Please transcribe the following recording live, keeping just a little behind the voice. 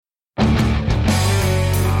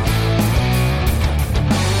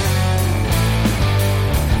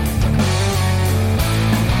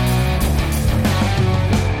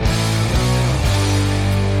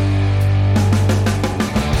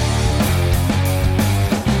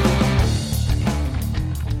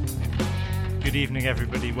good evening,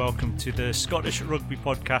 everybody. Welcome to the Scottish Rugby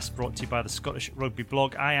Podcast, brought to you by the Scottish Rugby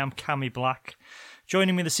Blog. I am Cammy Black.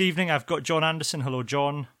 Joining me this evening, I've got John Anderson. Hello,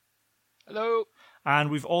 John. Hello. And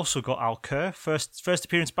we've also got Al Kerr. First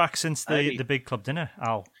appearance back since the big club dinner.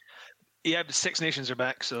 Al. Yeah, the Six Nations are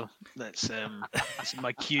back, so that's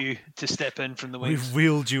my cue to step in from the wings. We've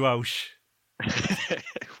wheeled you out.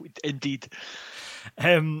 Indeed.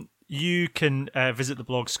 You can visit the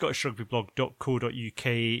blog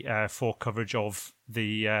scottishrugbyblog.co.uk for coverage of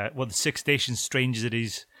the Six Nations, strange as it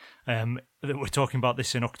is, that we're talking about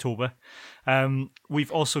this in October. We've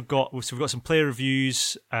got some player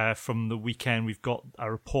reviews from the weekend. We've got a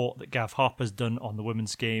report that Gav Harper's done on the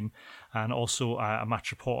women's game, and also a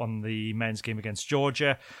match report on the men's game against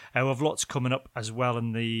Georgia. We have lots coming up as well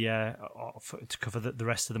in the to cover the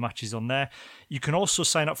rest of the matches on there. You can also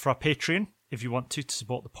sign up for our Patreon if you want to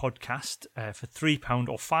support the podcast for £3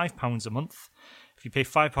 or £5 a month. If you pay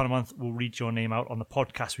 £5 a month, we'll read your name out on the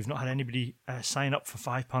podcast. We've not had anybody sign up for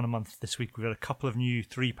 £5 a month this week. We've had a couple of new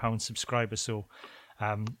 £3 subscribers, so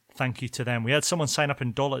thank you to them. We had someone sign up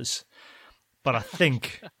in dollars, but I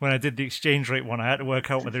think when I did the exchange rate one, I had to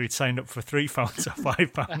work out whether he'd signed up for £3 or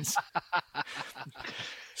 £5.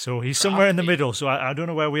 So he's somewhere in the middle, so I don't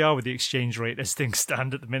know where we are with the exchange rate as things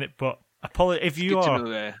stand at the minute, but if you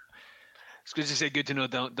are... It's good to say. Good to know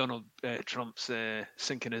Donald Trump's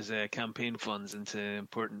sinking his campaign funds into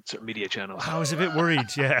important sort of media channels. I was a bit worried.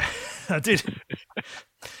 Yeah, I did.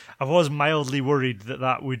 I was mildly worried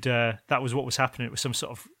that was what was happening. It was some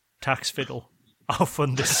sort of tax fiddle. I'll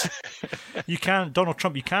fund this. Donald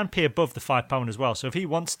Trump. You can pay above the £5 as well. So if he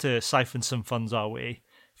wants to siphon some funds our way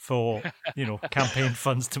for campaign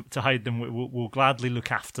funds to hide them, we'll gladly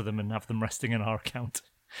look after them and have them resting in our account.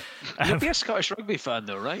 You'll be a Scottish rugby fan,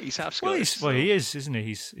 though, right? He's half Scottish. Well, he is, isn't he?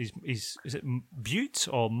 He's is it Bute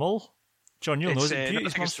or Mull? John, you'll know. Is it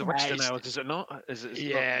Bute? It's the Western Isles, is it not? It's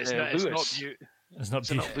not Bute. It's not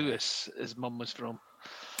Lewis. His mum was from.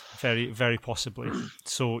 Very, very possibly.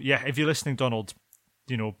 So, yeah, if you're listening, Donald,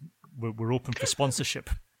 we're open for sponsorship.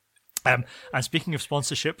 And speaking of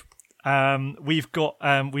sponsorship, we've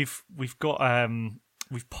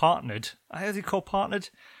partnered. How do you call partnered?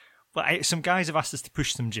 Well, some guys have asked us to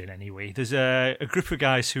push some gin anyway. There's a group of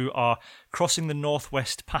guys who are crossing the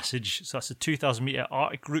Northwest Passage, so that's a 2,000-metre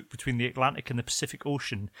Arctic route between the Atlantic and the Pacific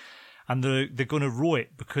Ocean, and they're going to row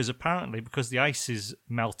it because the ice is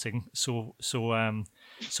melting so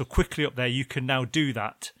quickly up there, you can now do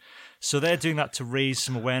that. So they're doing that to raise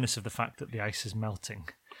some awareness of the fact that the ice is melting.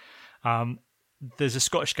 There's a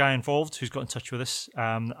Scottish guy involved who's got in touch with us,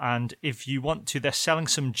 and if you want to, they're selling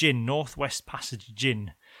some gin, Northwest Passage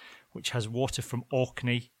gin, which has water from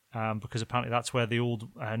Orkney, because apparently that's where the old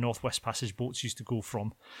Northwest Passage boats used to go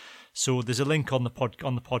from. So there's a link on the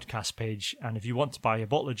podcast page, and if you want to buy a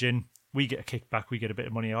bottle of gin, we get a kickback, we get a bit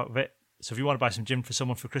of money out of it. So if you want to buy some gin for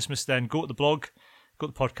someone for Christmas, then go to the blog, go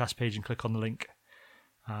to the podcast page and click on the link.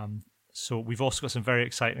 So we've also got some very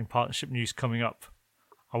exciting partnership news coming up.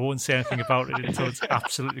 I won't say anything about it until it's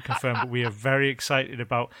absolutely confirmed, but we are very excited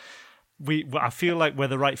about... I feel like we're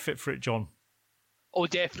the right fit for it, John. Oh,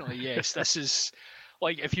 definitely, yes. This is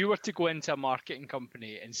like if you were to go into a marketing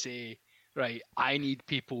company and say, right, I need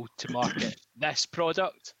people to market this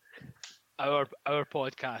product, our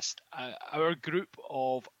podcast, our group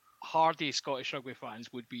of hardy Scottish rugby fans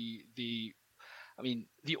would be the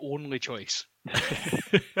only choice.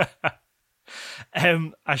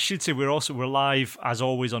 I should say we're live as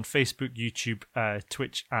always on Facebook, YouTube,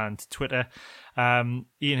 Twitch, and Twitter. Ian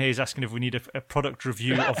Hayes asking if we need a product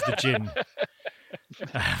review of the gin.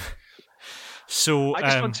 So I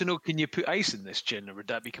just want to know: can you put ice in this gin, or would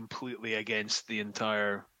that be completely against the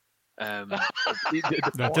entire? I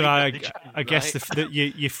guess that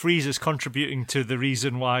your freeze is contributing to the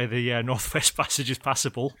reason why the Northwest Passage is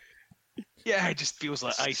passable. Yeah, it just feels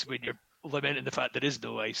like ice when you're lamenting the fact there is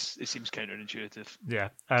no ice. It seems counterintuitive. Yeah,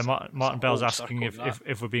 Martin Bell's asking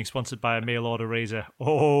if we're being sponsored by a mail order razor.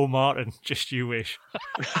 Oh, Martin, just you wish.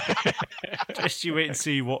 Just you wait and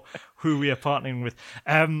see who we are partnering with.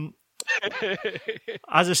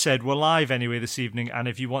 As I said, we're live anyway this evening, and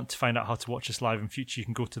if you want to find out how to watch us live in future, you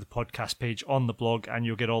can go to the podcast page on the blog and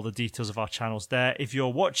you'll get all the details of our channels there. If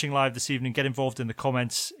you're watching live this evening, get involved in the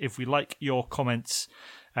comments. If we like your comments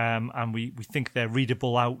and we think they're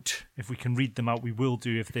readable out, if we can read them out, we will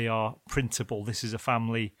do if they are printable. This is a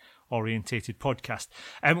family-orientated podcast.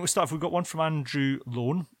 We'll start off, we've got one from Andrew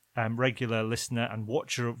Lone, regular listener and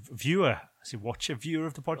viewer of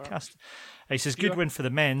the podcast. He says, good win for the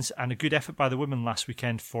men's and a good effort by the women last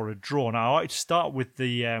weekend for a draw. Now, I like to start with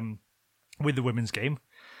the women's game.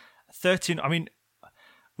 13, I mean,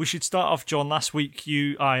 we should start off, John. Last week,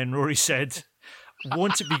 I and Rory said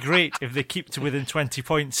won't it be great if they keep to within 20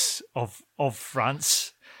 points of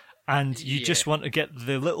France? And you just want to get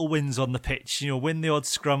the little wins on the pitch, win the odd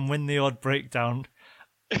scrum, win the odd breakdown.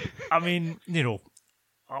 I mean,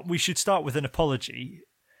 we should start with an apology.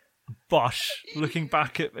 But looking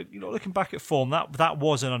back at form, that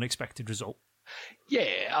was an unexpected result. Yeah,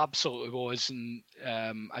 it absolutely was, and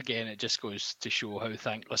again, it just goes to show how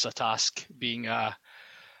thankless a task being a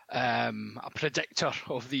predictor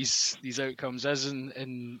of these outcomes is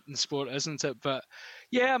in sport, isn't it? But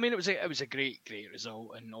yeah, I mean, it was a great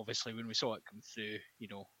result, and obviously when we saw it come through,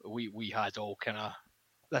 we had all kind of.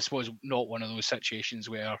 This was not one of those situations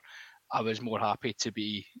where I was more than happy to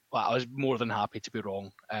be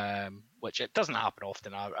wrong, which it doesn't happen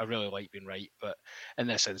often. I really like being right, but in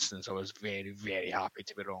this instance, I was very, very happy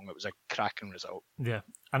to be wrong. It was a cracking result. Yeah,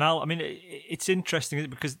 and it's interesting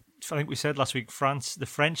because I think we said last week, the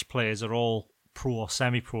French players are all pro or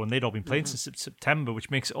semi-pro, and they'd all been playing since September,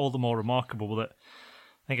 which makes it all the more remarkable that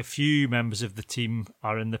I think a few members of the team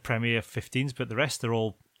are in the Premier 15s, but the rest are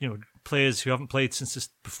all players who haven't played since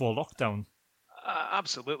before lockdown.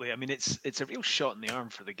 Absolutely. I mean, it's a real shot in the arm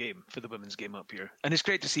for the women's game up here, and it's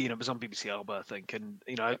great to see. It was on BBC Alba, I think, and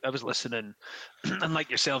I was listening, and like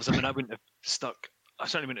yourselves, I mean, I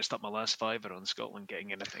certainly wouldn't have stuck my last fiver on Scotland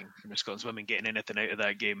getting anything, Scotland's women getting anything out of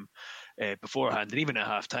that game beforehand, and even at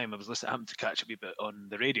half time, I happened to catch a wee bit on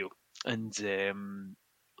the radio, and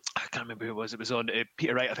I can't remember who it was. It was on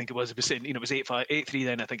Peter Wright, I think it was. He was saying, it was 8-3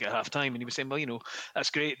 then, I think, at half time, and he was saying, well, that's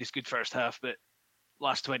great, it's good first half, but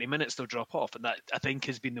last 20 minutes they'll drop off, and that I think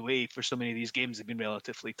has been the way for so many of these games. They've been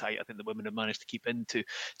relatively tight. I think the women have managed to keep into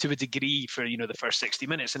to a degree for the first 60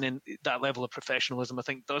 minutes, and then that level of professionalism I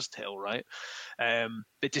think does tell, right?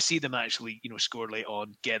 But to see them actually score late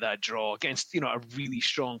on, get that draw against a really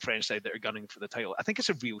strong French side that are gunning for the title, I think it's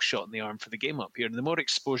a real shot in the arm for the game up here, and the more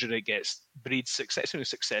exposure it gets breeds success.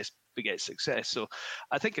 Success begets success. So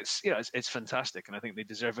I think it's fantastic, and I think they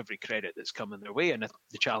deserve every credit that's coming their way. And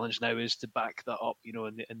the challenge now is to back that up,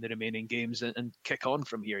 in the remaining games and kick on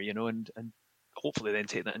from here, and hopefully then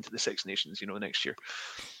take that into the Six Nations, next year.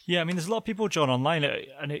 Yeah, I mean, there's a lot of people, John, online,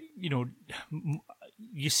 and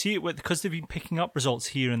you see it because they've been picking up results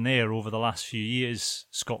here and there over the last few years.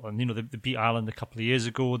 Scotland, they beat Ireland a couple of years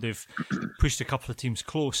ago. They've pushed a couple of teams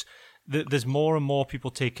close. There's more and more people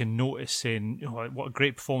taking notice, saying what a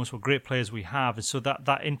great performance, what great players we have, and so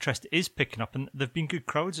that interest is picking up. And there've been good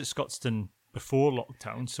crowds at Scotstoun before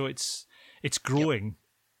lockdown, so it's growing.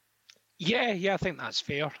 Yeah, I think that's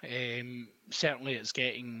fair. Certainly, it's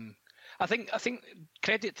getting. I think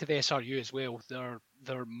credit to the SRU as well.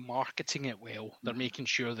 They're marketing it well. They're making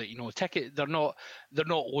sure that They're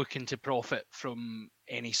not looking to profit from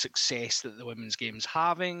any success that the women's game's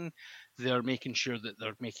having. They're making sure that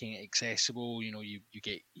they're making it accessible. You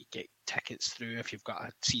get tickets through. If you've got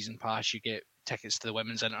a season pass, you get tickets to the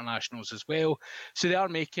women's internationals as well. So they are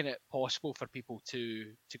making it possible for people to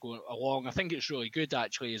go along. I think it's really good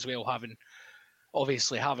actually as well, having it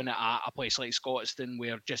at a place like Scotstoun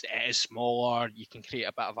where just it is smaller. You can create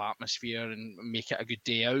a bit of atmosphere and make it a good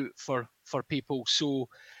day out for people. So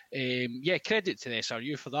credit to the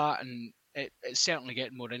SRU for that, and it's certainly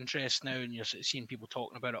getting more interest now, and you're seeing people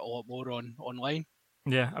talking about it a lot more online.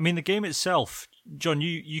 Yeah, I mean, the game itself, John,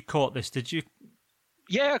 you caught this, did you?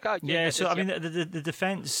 Yeah, I mean, the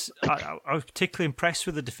defence, I was particularly impressed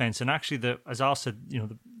with the defence, and actually, as Al said,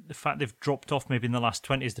 the fact they've dropped off maybe in the last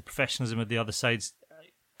 20 as the professionalism of the other sides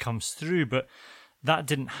comes through, but that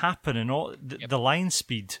didn't happen, and the line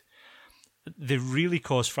speed, they really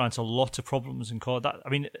caused France a lot of problems and caught that. I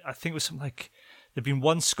mean, I think it was something like there'd been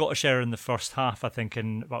one Scottish error in the first half, I think,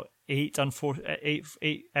 and about eight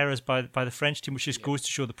errors by the French team, which just goes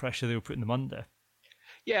to show the pressure they were putting them under.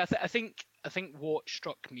 Yeah, I think what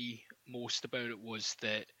struck me most about it was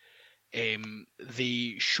that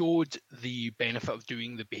they showed the benefit of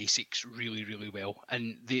doing the basics really, really well,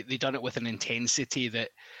 and they done it with an intensity that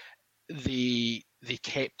they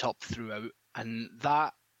kept up throughout, and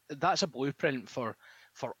that's a blueprint for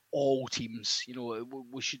all teams.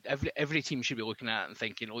 We should every team should be looking at it and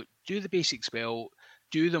thinking, look, do the basics well,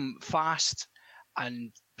 do them fast,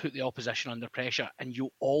 and put the opposition under pressure, and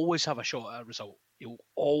you'll always have a shot at a result. You'll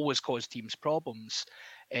always cause teams problems,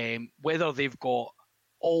 whether they've got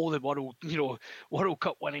all the World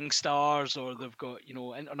Cup winning stars, or they've got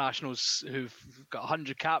internationals who've got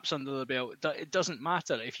 100 caps under their belt. It doesn't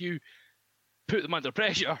matter. If you put them under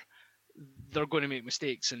pressure, they're going to make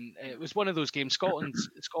mistakes, and it was one of those games. Scotland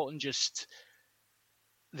just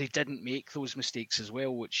they didn't make those mistakes as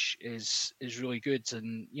well, which is really good.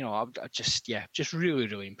 And I just really,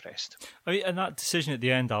 really impressed. I mean, and that decision at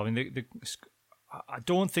the end, I mean, I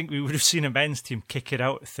don't think we would have seen a men's team kick it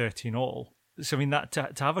out at 13-all. So I mean, that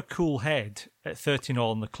to have a cool head at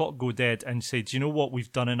 13-all and the clock go dead and say, do you know what,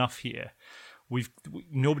 we've done enough here.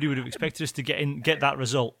 Nobody would have expected us to get that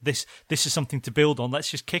result. This is something to build on.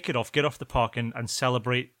 Let's just kick it off, get off the park, and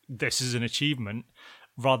celebrate this as an achievement,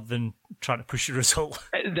 rather than trying to push a result.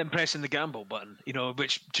 And then pressing the gamble button,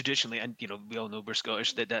 which traditionally, and we all know we're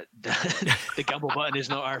Scottish, that the gamble button is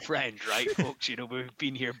not our friend, right, folks? We've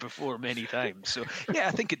been here before many times. So yeah,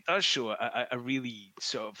 I think it does show a really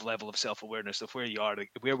sort of level of self-awareness of where you are,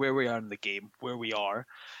 where we are in the game, where we are.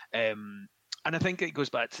 And I think it goes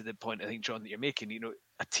back to the point, I think, John, that you're making.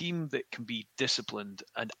 A team that can be disciplined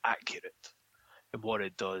and accurate in what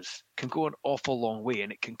it does can go an awful long way,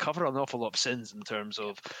 and it can cover an awful lot of sins in terms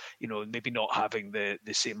of, maybe not having the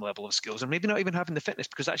same level of skills, and maybe not even having the fitness,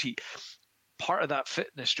 because actually part of that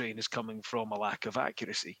fitness drain is coming from a lack of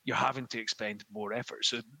accuracy. You're having to expend more effort.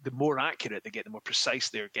 So the more accurate they get, the more precise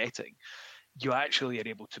they're getting, you actually are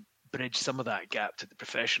able to bridge some of that gap to the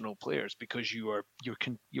professional players, because you're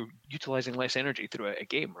utilizing less energy throughout a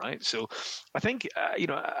game, right? So I think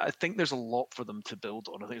I think there's a lot for them to build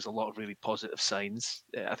on. I think there's a lot of really positive signs.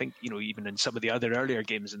 I think even in some of the other earlier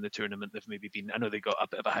games in the tournament, they've maybe been, I know they got a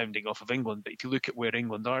bit of a hounding off of England, but if you look at where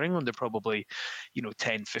England are probably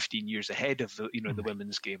 10, 15 years ahead of the the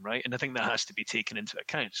women's game, right? And I think that has to be taken into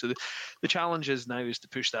account. So the challenge is now is to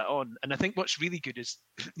push that on. And I think what's really good is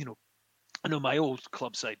I know my old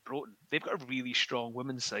club side, Broughton, they've got a really strong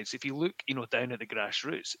women's side. So if you look, down at the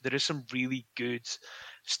grassroots, there is some really good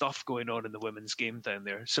stuff going on in the women's game down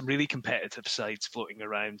there. Some really competitive sides floating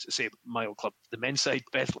around. Say my old club, the men's side,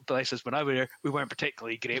 bless us, when I was there, we weren't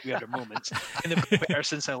particularly great. We had our moments. And they've got better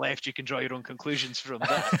since I left. You can draw your own conclusions from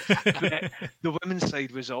that. But the women's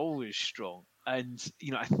side was always strong. And,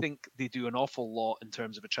 I think they do an awful lot in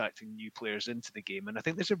terms of attracting new players into the game. And I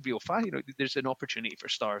think there's a real there's an opportunity for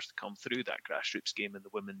stars to come through that grassroots game in the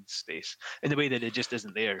women's space in the way that it just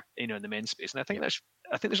isn't there, in the men's space. And I think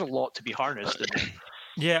there's a lot to be harnessed.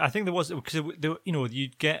 Yeah, I think there was, because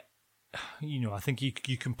you'd get, I think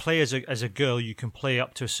you can play as a girl, you can play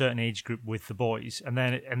up to a certain age group with the boys, and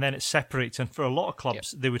then it separates. And for a lot of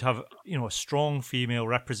clubs, they would have a strong female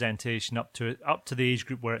representation up to the age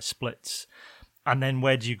group where it splits. And then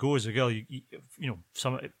where do you go as a girl?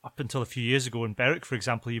 Some up until a few years ago in Berwick, for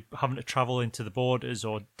example, you're having to travel into the Borders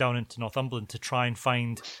or down into Northumberland to try and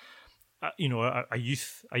find, a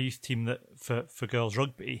youth team that for girls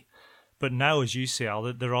rugby. But now, as you say,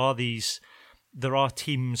 Al, there are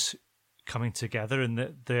teams coming together, and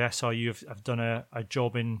the SRU have done a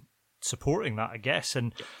job in supporting that, I guess.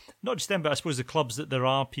 And not just them, but I suppose the clubs, that there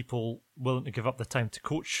are people willing to give up the time to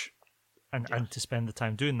coach and to spend the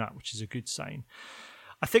time doing that, which is a good sign.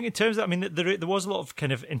 I think in terms of, there was a lot of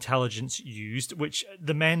kind of intelligence used, which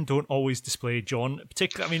the men don't always display, John.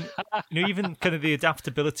 Particularly, even kind of the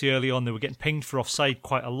adaptability early on, they were getting pinged for offside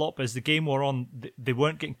quite a lot, but as the game wore on, they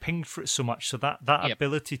weren't getting pinged for it so much. So that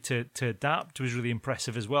ability to adapt was really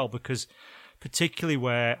impressive as well, because particularly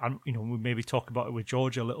where, we maybe talk about it with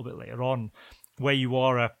Georgia a little bit later on, where you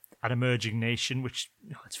are an emerging nation, which,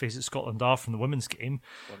 let's face it, Scotland are from the women's game.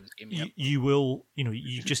 You will,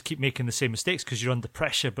 you just keep making the same mistakes because you're under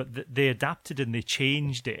pressure, but they adapted and they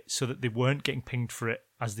changed it so that they weren't getting pinged for it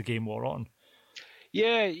as the game wore on.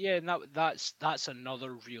 Yeah, and that's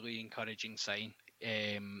another really encouraging sign.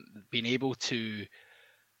 Being able to,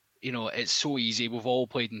 it's so easy. We've all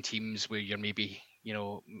played in teams where you're maybe,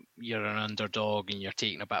 you're an underdog and you're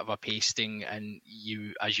taking a bit of a pasting, and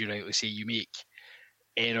you, as you rightly say, you make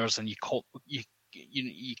errors, and you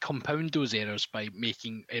compound those errors by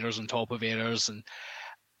making errors on top of errors, and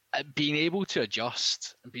being able to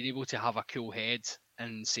adjust and being able to have a cool head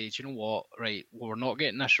and say, do you know what, right, well, we're not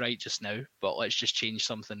getting this right just now, but let's just change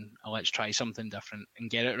something and let's try something different and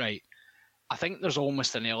get it right. I think there's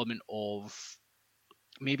almost an element of,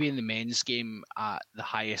 maybe in the men's game at the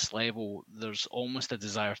highest level, there's almost a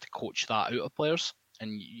desire to coach that out of players.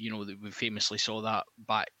 And, we famously saw that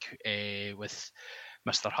back with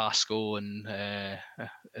Mr. Haskell and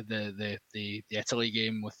the Italy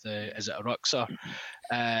game with is it Aruxa?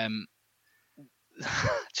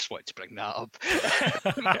 Just wanted to bring that up.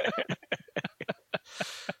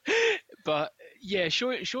 But yeah,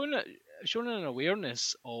 showing an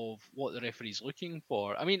awareness of what the referee's looking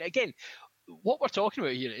for. Again, what we're talking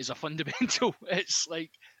about here is a fundamental. It's like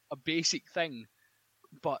a basic thing.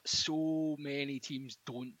 But so many teams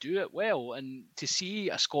don't do it well. And to see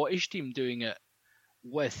a Scottish team doing it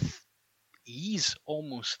with ease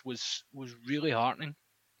almost was really heartening.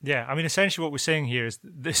 Yeah, essentially what we're saying here is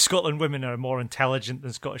the Scotland women are more intelligent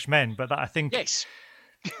than Scottish men, but that, I think... Yes.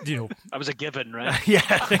 That was a given, right? Yeah,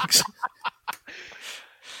 I think so.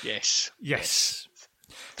 Yes.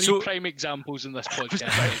 So, prime examples in this I was podcast.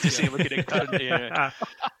 about to say we're getting current.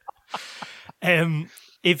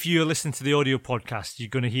 if you're listening to the audio podcast, you're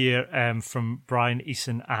going to hear from Brian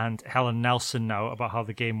Eason and Helen Nelson now about how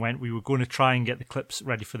the game went. We were going to try and get the clips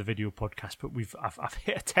ready for the video podcast, but I've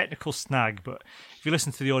hit a technical snag. But if you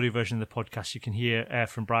listen to the audio version of the podcast, you can hear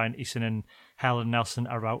from Brian Eason and Helen Nelson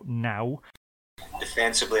are out now.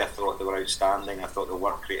 Defensively, I thought they were outstanding. I thought the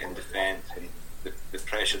work rate in defence and the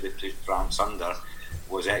pressure they put France under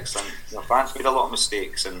was excellent. France made a lot of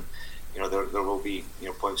mistakes, and there will be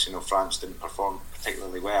points. France didn't perform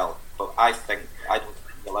particularly well, but I don't think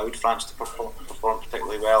we allowed France to perform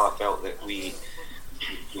particularly well. I felt that we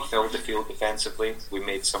filled the field defensively. We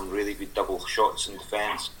made some really good double shots in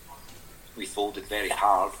defence. We folded very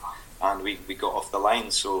hard, and we got off the line.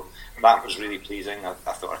 So that was really pleasing. I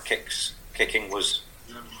thought our kicking was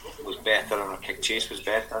better, and our kick chase was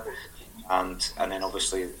better, and then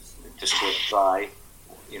obviously to score a try,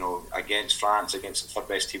 against France, against the third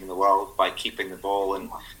best team in the world, by keeping the ball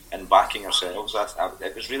and backing ourselves,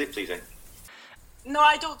 it was really pleasing. No,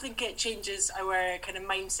 I don't think it changes our kind of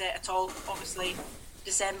mindset at all. Obviously,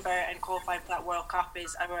 December and qualifying for that World Cup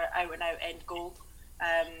is our out and out end goal.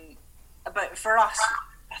 But for us,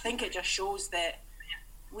 I think it just shows that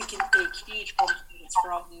we can take huge confidence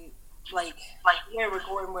from like where we're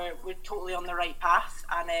going. We're totally on the right path,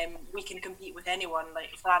 and we can compete with anyone.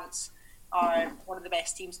 Like France are one of the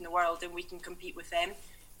best teams in the world, and we can compete with them.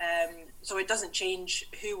 So it doesn't change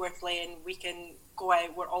who we're playing. We can go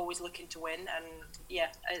out. We're always looking to win, and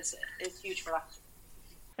it's huge for us.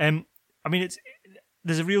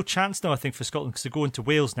 There's a real chance now, I think, for Scotland, because they're going to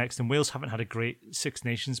Wales next, and Wales haven't had a great Six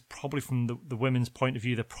Nations. Probably from the women's point of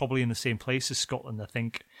view, they're probably in the same place as Scotland, I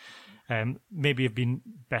think. Maybe have been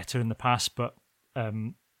better in the past, but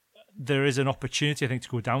there is an opportunity, I think, to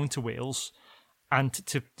go down to Wales and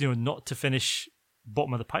to not to finish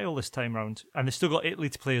bottom of the pile this time round. And they've still got Italy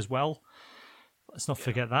to play as well. Let's not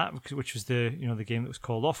forget that, which was the game that was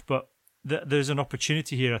called off. But there's an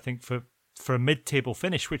opportunity here, I think, for a mid-table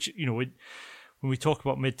finish, which when we talk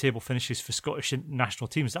about mid-table finishes for Scottish national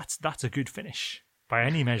teams, that's a good finish by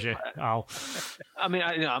any measure, Al.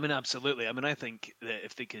 Absolutely. I think that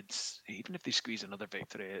if they could, even if they squeeze another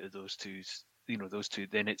victory out of those two,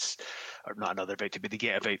 then it's, or not another victory, but they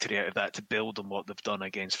get a victory out of that to build on what they've done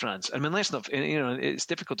against France. Let's not, it's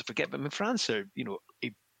difficult to forget, but France are,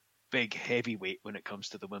 a big heavyweight when it comes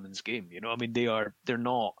to the women's game. They're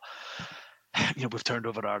not. We've turned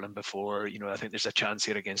over Ireland before. I think there's a chance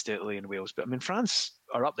here against Italy and Wales. But France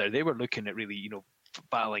are up there. They were looking at really,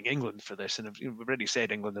 battling England for this, and we've already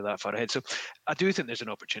said England are that far ahead. So I do think there's an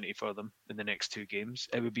opportunity for them in the next two games.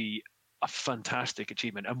 It would be a fantastic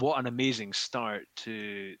achievement, and what an amazing start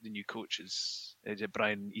to the new coaches. Is it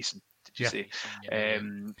Brian Eason? Did you say? Yeah.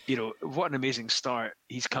 What an amazing start.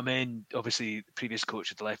 He's come in, obviously the previous coach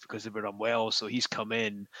had left because they were unwell, so he's come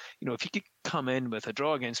in. If he could come in with a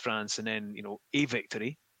draw against France and then, a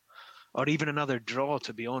victory, or even another draw,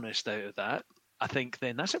 to be honest, out of that, I think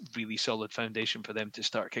then that's a really solid foundation for them to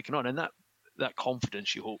start kicking on. And that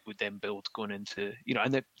confidence, you hope, would then build going into,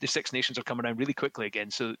 and the Six Nations are coming around really quickly again.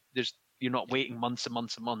 So you're not waiting months and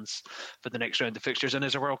months and months for the next round of fixtures, and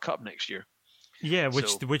there's a World Cup next year. Yeah,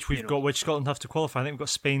 which Scotland have to qualify. I think we've got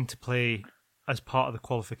Spain to play as part of the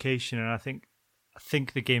qualification, and I think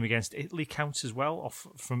the game against Italy counts as well.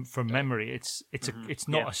 From memory, it's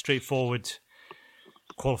not a straightforward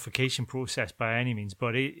qualification process by any means,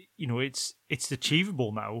 but it's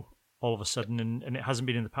achievable now all of a sudden, and it hasn't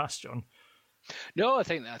been in the past, John. No, I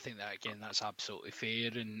think that again, that's absolutely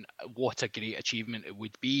fair, and what a great achievement it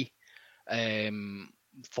would be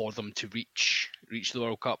for them to reach the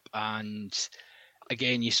World Cup. And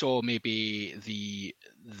again, you saw maybe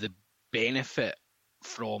the benefit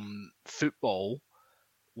from football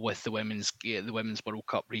with the women's World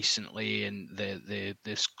Cup recently, and the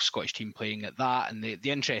Scottish team playing at that, and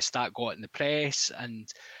the interest that got in the press, and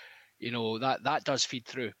that does feed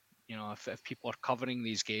through. If people are covering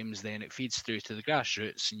these games, then it feeds through to the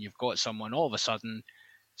grassroots, and you've got someone all of a sudden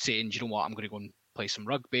saying, "Do you know what? I'm going to go and play some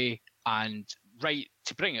rugby." And right,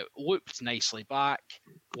 to bring it looped nicely back,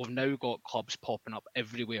 we've now got clubs popping up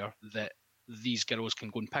everywhere that these girls can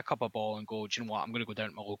go and pick up a ball and go, "Do you know what? I'm going to go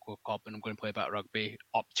down to my local club and I'm going to play a bit of rugby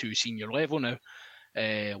up to senior level now,"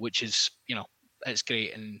 which is, it's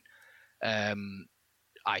great. And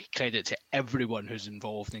I credit to everyone who's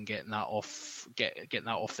involved in getting that off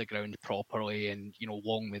the ground properly, and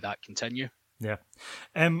long may that continue. Yeah.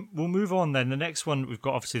 We'll move on then. The next one we've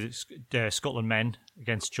got, obviously, the Scotland men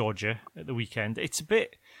against Georgia at the weekend. It's a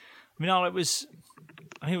bit, it was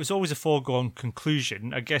always a foregone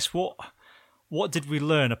conclusion. I guess what what did we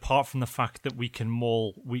learn apart from the fact that we can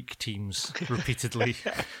maul weak teams repeatedly?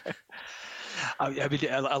 I mean,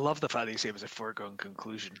 I love the fact that you say it was a foregone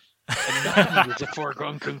conclusion. And it was a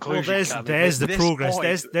foregone conclusion. Well, there's the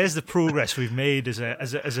progress. There's the progress we've made as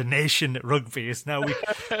a nation at rugby. It's now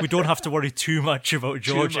we don't have to worry too much about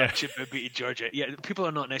Georgia. Too much about beating Georgia. Yeah, people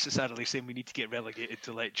are not necessarily saying we need to get relegated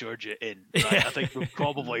to let Georgia in. Right? Yeah. I think we'll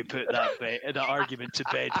probably put that argument to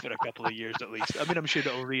bed for a couple of years at least. I mean, I'm sure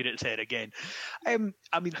it'll rear its head again. I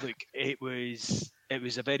mean, look, it was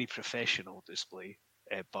a very professional display.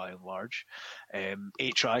 By and large, 8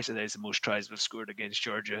 tries, and that is the most tries we've scored against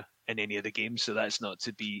Georgia in any of the games. So that's not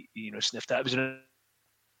to be, sniffed at. It was a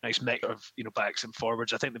nice mix of, backs and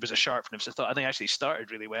forwards. I think there was a sharpness. I think actually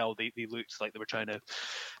started really well. They looked like they were trying to.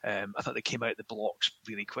 I thought they came out the blocks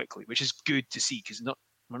really quickly, which is good to see because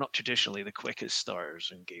we're not traditionally the quickest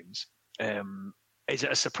starters in games. Is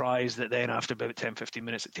it a surprise that then after about 10-15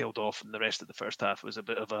 minutes it tailed off and the rest of the first half was a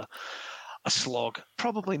bit of a slog?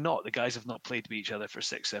 Probably not. The guys have not played with each other for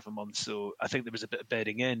 6-7 months, so I think there was a bit of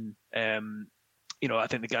bedding in. I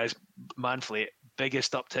think the guys, Manfleet,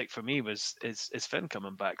 biggest uptick for me is Finn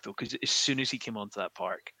coming back though, because as soon as he came onto that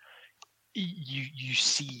park, you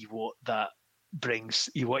see what that brings,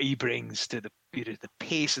 what he brings to the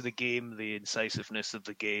pace of the game, the incisiveness of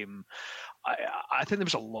the game. I think there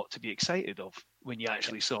was a lot to be excited of when you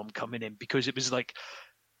actually saw him coming in, because it was like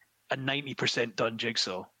a 90% done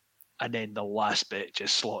jigsaw. And then the last bit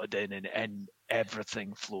just slotted in and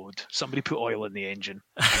everything flowed. Somebody put oil in the engine.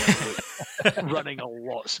 Running a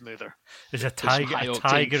lot smoother. There's a tiger who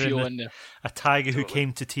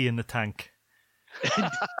came to tea in the tank.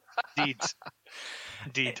 Indeed.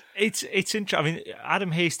 It's interesting. I mean,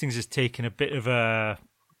 Adam Hastings has taken a bit of a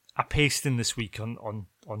pasting this week on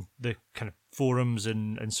the kind of forums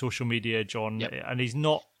and social media, John. Yep. And he's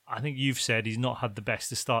not, I think you've said he's not had the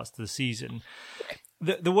best of starts to the season.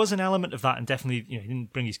 There was an element of that, and definitely, he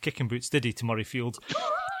didn't bring his kicking boots, did he, to Murrayfield?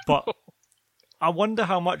 But I wonder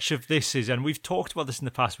how much of this is, and we've talked about this in the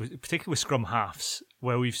past, particularly with scrum halves,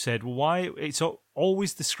 where we've said, well, why it's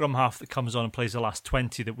always the scrum half that comes on and plays the last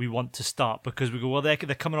 20 that we want to start, because we go, well, they're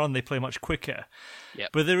coming on, they play much quicker. Yep.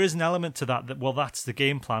 But there is an element to that, well, that's the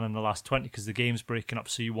game plan in the last 20, because the game's breaking up,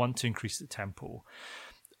 so you want to increase the tempo.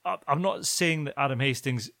 I'm not saying that Adam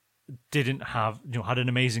Hastings didn't have, had an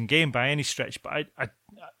amazing game by any stretch, but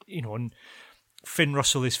and Finn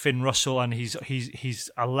Russell is Finn Russell, and he's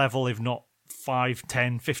a level, if not 5,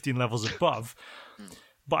 10, 15 levels above.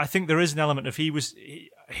 But I think there is an element of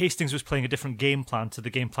Hastings was playing a different game plan to the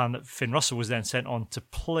game plan that Finn Russell was then sent on to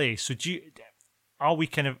play. So is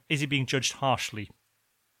he being judged harshly?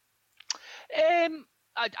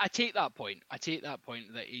 I take that point.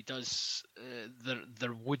 That he does.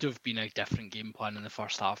 There would have been a different game plan in the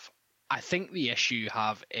first half. I think the issue you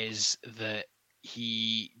have is that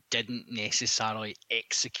he didn't necessarily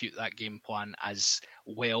execute that game plan as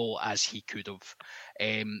well as he could have.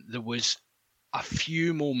 There was a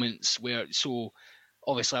few moments where, so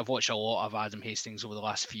obviously I've watched a lot of Adam Hastings over the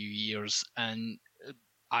last few years, and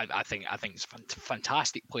I think he's a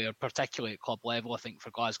fantastic player, particularly at club level. I think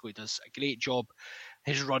for Glasgow he does a great job.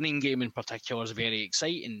 His running game in particular is very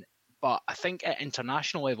exciting, but I think at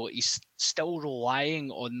international level he's still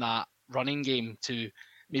relying on that running game to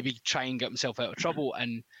maybe try and get himself out of trouble,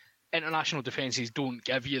 and international defences don't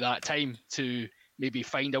give you that time to maybe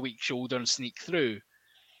find a weak shoulder and sneak through.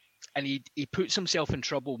 And he puts himself in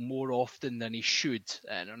trouble more often than he should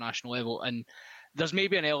at international level. And there's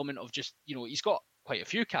maybe an element of just, he's got quite a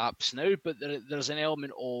few caps now, but there's an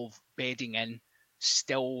element of bedding in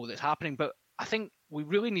still that's happening. But I think we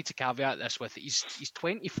really need to caveat this with he's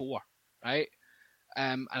 24, right?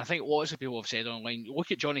 And I think lots of people have said online,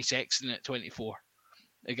 look at Johnny Sexton at 24.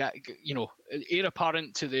 They got, heir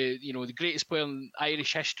apparent to the greatest player in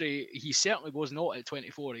Irish history. He certainly was not at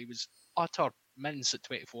 24. He was utter mince at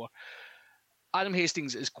 24. Adam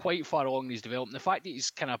Hastings is quite far along in his development. The fact that he's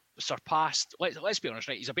kind of surpassed, let's be honest,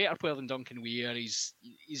 right? He's a better player than Duncan Weir. He's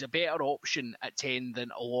a better option at 10 than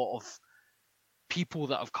a lot of people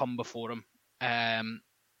that have come before him.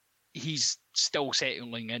 He's still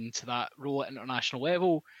settling into that role at international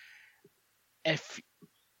level. If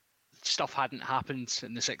stuff hadn't happened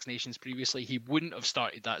in the Six Nations previously, he wouldn't have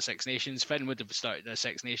started that Six Nations. Finn would have started the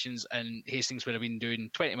Six Nations, and Hastings would have been doing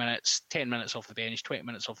 20 minutes, 10 minutes off the bench, 20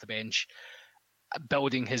 minutes off the bench,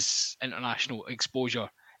 building his international exposure.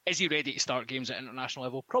 Is he ready to start games at international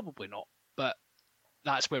level? Probably not, but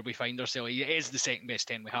that's where we find ourselves. He is the second best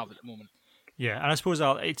 10 we have at the moment. Yeah, and I suppose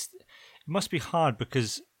it must be hard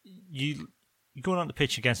because you're going on the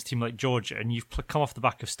pitch against a team like Georgia, and you've come off the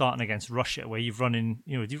back of starting against Russia, where you've run in.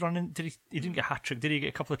 He didn't get a hat trick? Did he get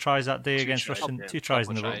a couple of tries that day against Russia? 2 tries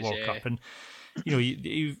in the World Cup, and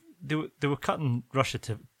they were cutting Russia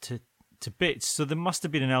to bits. So there must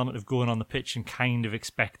have been an element of going on the pitch and kind of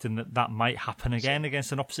expecting that might happen again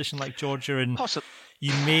against an opposition like Georgia, and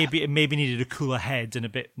you maybe needed a cooler head and a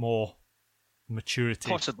bit more maturity.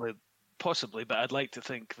 Possibly, but I'd like to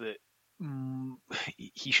think that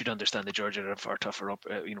he should understand that Georgia are a far tougher,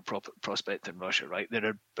 prospect than Russia. Right, there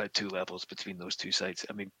are about 2 levels between those two sides.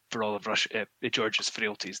 I mean, for all of Georgia's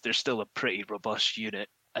frailties, they're still a pretty robust unit,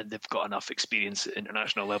 and they've got enough experience at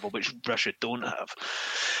international level, which Russia don't have.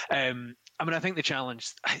 I think the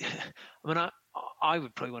challenge. I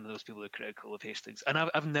would probably one of those people who are critical of Hastings, and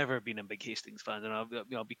I've never been a big Hastings fan, and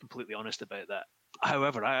I'll be completely honest about that.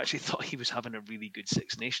 However, I actually thought he was having a really good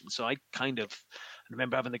Six Nations, so I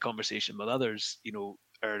remember having the conversation with others,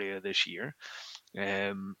 earlier this year,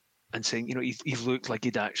 and saying, he looked like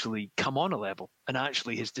he'd actually come on a level, and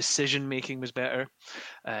actually his decision making was better.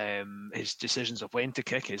 His decisions of when to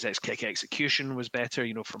kick, his kick execution was better,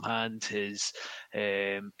 from hand. His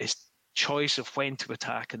choice of when to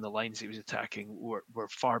attack and the lines he was attacking were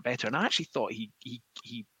far better. And I actually thought he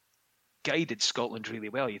guided Scotland really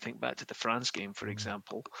well. You think back to the France game, for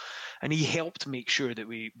example, and he helped make sure that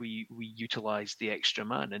we utilised the extra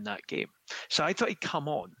man in that game. So I thought he'd come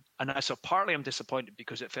on. And so partly I'm disappointed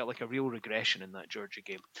because it felt like a real regression in that Georgia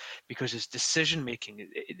game, because his decision making,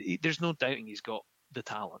 there's no doubting he's got the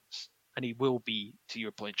talents, and he will be, to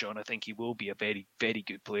your point, John, I think he will be a very, very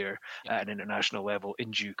good player at an international level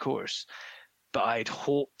in due course. But I'd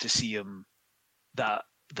hope to see him that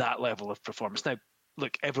level of performance. Now,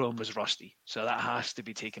 look, everyone was rusty, so that has to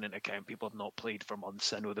be taken into account. People have not played for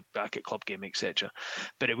months. I know the back at club game, etc.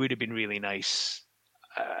 But it would have been really nice.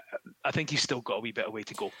 I think he's still got a wee bit of way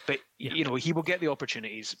to go, but he will get the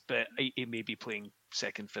opportunities. But he may be playing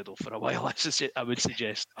second fiddle for a while. I would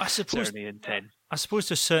suggest. I suppose certainly in 10. I suppose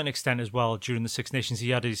to a certain extent as well. During the Six Nations, he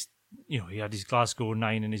had his Glasgow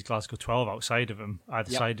 9 and his Glasgow 12 outside of him,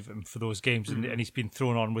 either side of him for those games, and he's been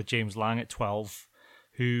thrown on with James Lang at 12,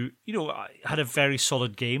 who had a very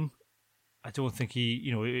solid game. I don't think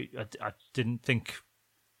I didn't think.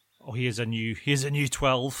 Oh, here's a new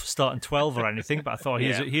 12, starting 12 or anything. But I thought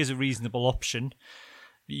here's a reasonable option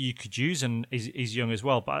that you could use, and he's young as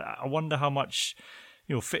well. But I wonder how much,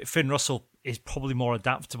 Finn Russell is probably more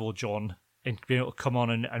adaptable, John, in being able to come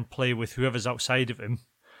on and play with whoever's outside of him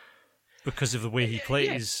because of the way he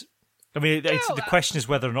plays. I mean, the question is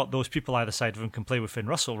whether or not those people either side of him can play with Finn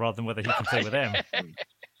Russell rather than whether he can play with them.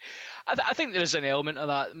 I think there's an element of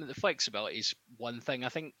that. I mean, the flexibility is one thing. I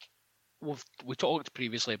think we talked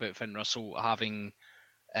previously about Finn Russell having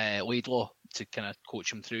Laidlaw to kind of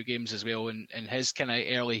coach him through games as well, and his kind of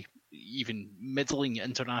early, even middling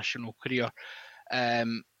international career.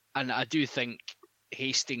 And I do think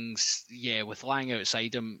Hastings, with Lang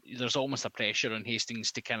outside him, there's almost a pressure on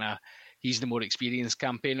Hastings to he's the more experienced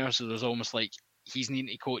campaigner, so there's almost like he's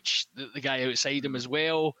needing to coach the guy outside him as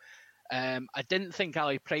well. I didn't think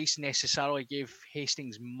Ali Price necessarily gave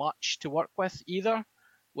Hastings much to work with either,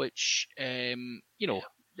 which it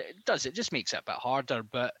just makes it a bit harder.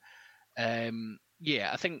 But I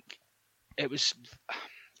think it was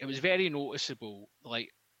very noticeable. Like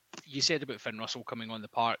you said about Finn Russell coming on the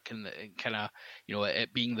park and kind of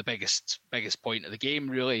it being the biggest point of the game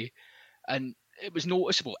really, and it was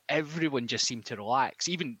noticeable. Everyone just seemed to relax.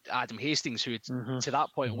 Even Adam Hastings, who to that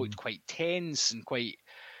point looked quite tense and quite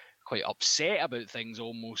upset about things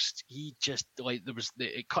almost. He just,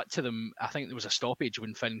 it cut to them. I think there was a stoppage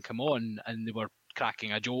when Finn came on and they were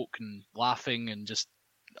cracking a joke and laughing and just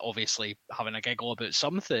obviously having a giggle about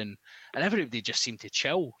something, and everybody just seemed to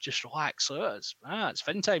chill, just relax. So it's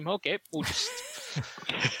Finn time. Okay, we'll just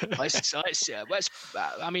let's.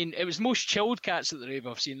 I mean, it was the most chilled Cats at the Rave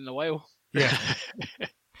I've seen in a while. Yeah.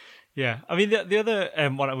 Yeah, I mean the other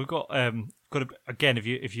one we've got again.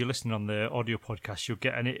 If you're listening on the audio podcast, you'll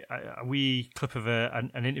get a wee clip of an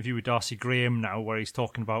interview with Darcy Graham now, where he's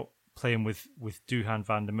talking about playing with Duhan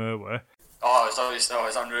van der Merwe. Oh, it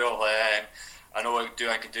was unreal. I know what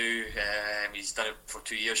Duhan can do. He's done it for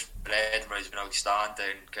 2 years for Edinburgh. He's been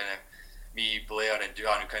outstanding. Kind of me, Blair, and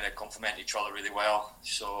Duhan kind of complement each other really well.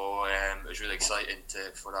 So it was really exciting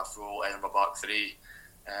for that full Edinburgh back three.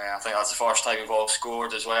 I think that's the first time we've all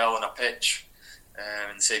scored as well on a pitch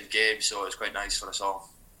in the same game, so it's quite nice for us all.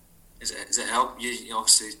 Does it help you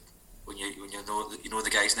obviously when you know the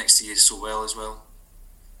guys next to you so well as well?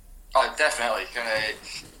 Oh, definitely.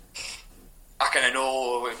 I kind of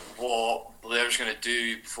know what Blair's going to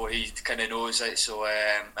do before he kind of knows it, so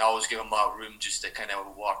I always give him that room just to kind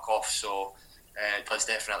of work off. So it does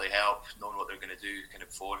definitely help knowing what they're going to do kind of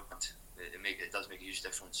beforehand. It does make a huge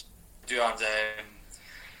difference. Duhan,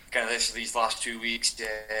 kind of these last 2 weeks,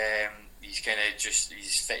 he's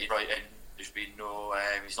he's fitted right in. There's been no,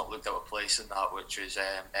 he's not looked out of place in that, which is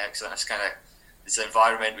excellent. It's the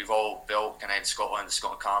environment we've all built kind of in Scotland. The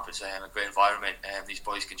Scotland camp is a great environment. These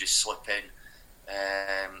boys can just slip in,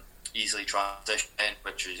 easily transition in,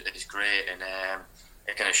 which is great. And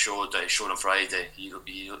it kind of showed on Friday. He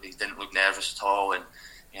didn't look nervous at all, and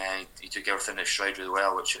he took everything in stride really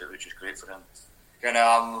well, which is great for him. Kind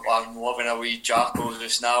of, I'm loving a wee Jacko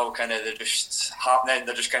just now. Kind of, they're just happening.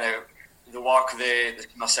 They're just kind of the work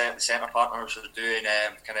my centre partners are doing.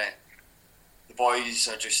 Kind of, the boys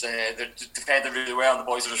are just they're defending really well, and the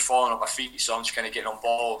boys are just falling at my feet. So I'm just kind of getting on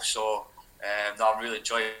ball. So I'm really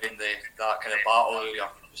enjoying that kind of battle area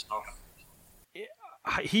just now.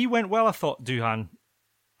 He went well, I thought, Duhan.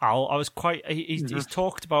 I was quite. He's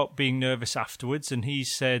talked about being nervous afterwards, and he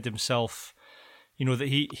said himself, that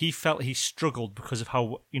he felt he struggled because of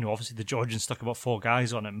how, obviously the Georgians stuck about 4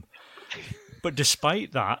 guys on him. But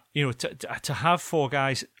despite that, to have 4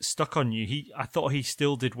 guys stuck on you, I thought he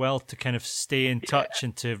still did well to kind of stay in touch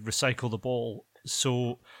and to recycle the ball.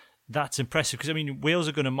 So that's impressive, because Wales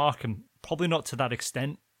are going to mark him, probably not to that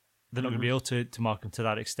extent. They're not going to be able to mark him to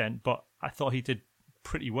that extent, but I thought he did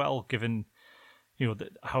pretty well given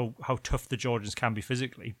how tough the Georgians can be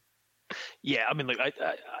physically. Yeah, I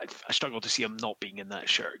struggle to see him not being in that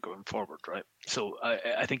shirt going forward, right? So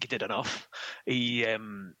I think he did enough. I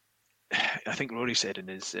think Rory said in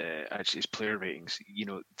his player ratings,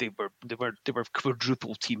 they were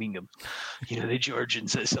quadruple teaming him, the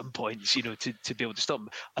Georgians at some points, to be able to stop him.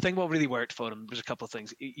 I think what really worked for him was a couple of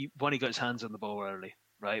things. One, he got his hands on the ball early,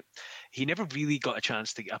 right? He never really got a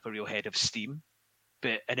chance to get up a real head of steam.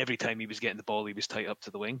 And every time he was getting the ball, he was tight up to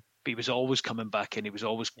the wing. But he was always coming back in. He was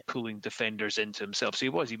always pulling defenders into himself. So he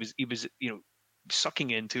was sucking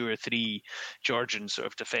in 2 or 3 Georgian sort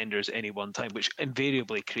of defenders at any one time, which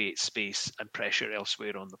invariably creates space and pressure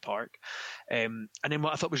elsewhere on the park. And then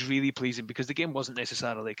what I thought was really pleasing, because the game wasn't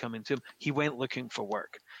necessarily coming to him, he went looking for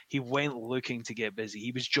work. He went looking to get busy.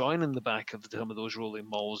 He was joining the back of some of those rolling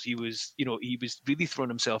mauls. He was really throwing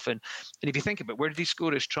himself in. And if you think about it, where did he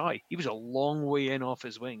score his try? He was a long way in off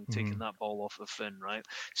his wing, taking that ball off of Finn, right?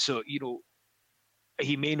 So,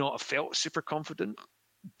 he may not have felt super confident,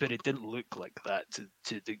 but it didn't look like that to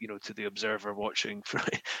the observer watching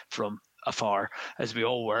from afar, as we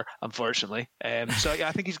all were, unfortunately. So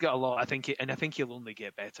I think he's got a lot. I think he'll only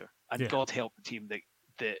get better. And God help the team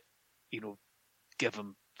that give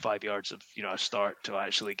him 5 yards of a start to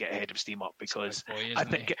actually get ahead of steam up, because I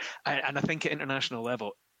think at international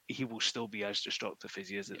level he will still be as destructive as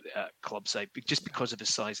he is at club side, just because of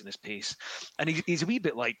his size and his pace. And he's a wee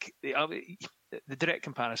bit like the direct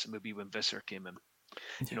comparison would be when Visser came in.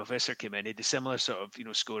 Visser came in, he had a similar sort of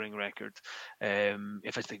scoring record.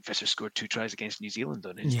 If I think Visser scored 2 tries against New Zealand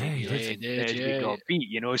on his debut, he got beat.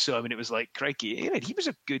 So it was like, crikey, he was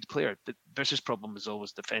a good player. But Visser's problem was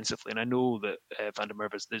always defensively, and I know that Van der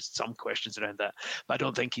Merwe, there's some questions around that, but I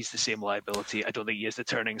don't think he's the same liability. I don't think he is the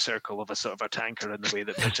turning circle of a sort of a tanker in the way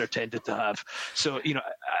that Visser tended to have. So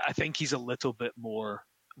I think he's a little bit more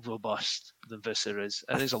robust than Visser is,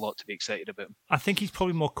 and there's a lot to be excited about. I think he's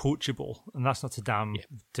probably more coachable, and that's not to damn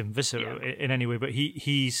Tim Visser in any way, but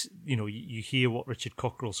he's you hear what Richard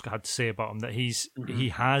Cockerell's had to say about him, that he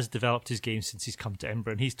has developed his game since he's come to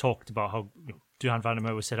Edinburgh, and he's talked about how Duhan van der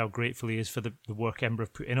Merwe said how grateful he is for the work Edinburgh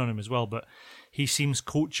have put in on him as well, but he seems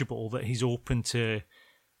coachable, that he's open to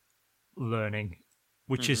learning,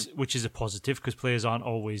 which is a positive, because players aren't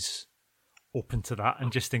always open to that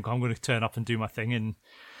and just think, I'm going to turn up and do my thing. And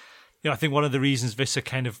I think one of the reasons Visser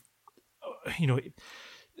kind of,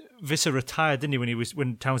 Visser retired, didn't he,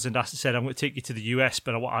 when Townsend said, I'm going to take you to the US,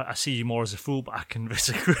 but I see you more as a fullback. And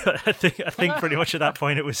Visser, I think pretty much at that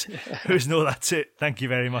point it was no, that's it, thank you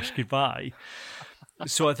very much, goodbye.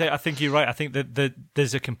 So I think you're right. I think that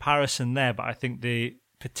there's a comparison there, but I think they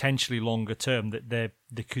potentially longer term that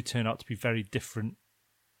they could turn out to be very different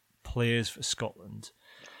players for Scotland.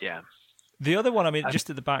 Yeah. The other one, just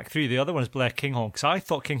at the back 3, the other one is Blair Kinghorn, because I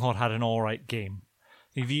thought Kinghorn had an all right game.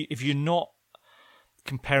 If you're not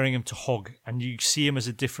comparing him to Hogg and you see him as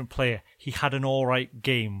a different player, he had an all right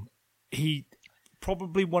game. He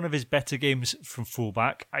probably one of his better games from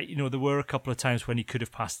fullback. There were a couple of times when he could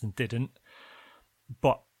have passed and didn't,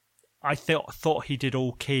 but I thought he did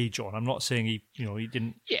okay, John. I'm not saying he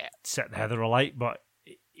didn't set the heather alight, but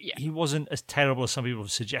he wasn't as terrible as some people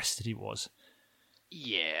have suggested he was.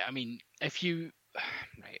 Yeah, I'll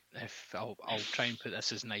try and put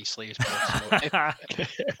this as nicely as possible.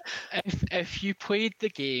 If you played the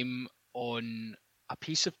game on a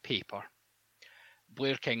piece of paper,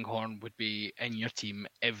 Blair Kinghorn would be in your team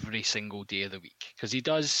every single day of the week because he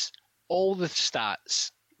does all the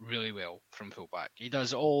stats really well from fullback. He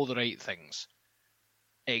does all the right things,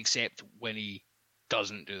 except when he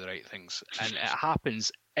doesn't do the right things. And it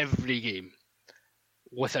happens every game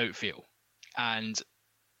without fail. And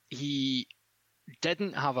he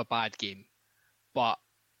didn't have a bad game, but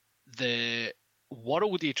the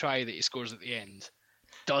worldy try that he scores at the end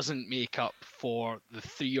doesn't make up for the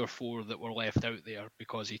 3 or 4 that were left out there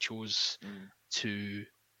because he chose to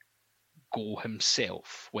go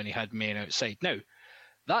himself when he had men outside. Now,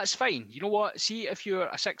 that's fine. You know what? See, if you're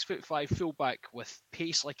a 6'5" fullback with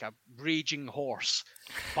pace like a raging horse,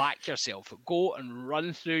 back yourself. Go and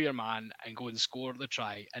run through your man and go and score the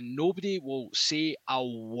try. And nobody will say a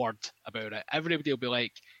word about it. Everybody will be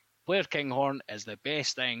like, Blair Kinghorn is the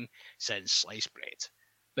best thing since sliced bread.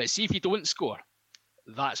 But see, if you don't score,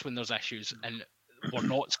 that's when there's issues. And we're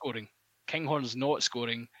not scoring. Kinghorn's not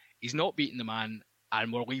scoring. He's not beating the man.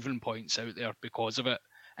 And we're leaving points out there because of it.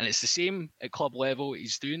 And it's the same at club level.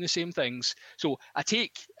 He's doing the same things. So I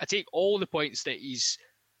take all the points that he's,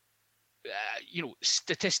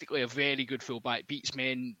 statistically a very good fullback, beats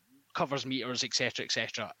men, covers meters, etc.,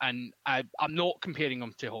 etc. And I'm not comparing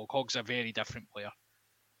him to Hogg. Hogg's a very different player.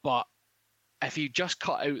 But if you just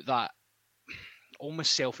cut out that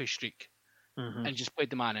almost selfish streak and just played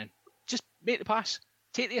the man in, just make the pass,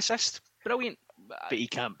 take the assist, brilliant. But he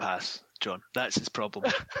can't pass, John. That's his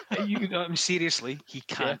problem. Seriously, he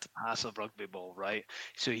can't pass a rugby ball, right?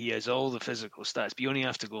 So he has all the physical stats. But you only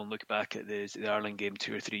have to go and look back at the Ireland game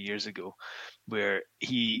 2 or 3 years ago, where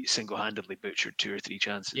he single-handedly butchered 2 or 3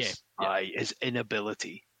 chances by his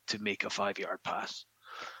inability to make a 5-yard pass.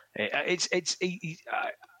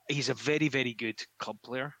 He's a very, very good club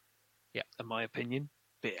player, in my opinion.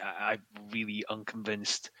 But I'm really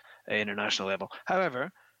unconvinced at international level.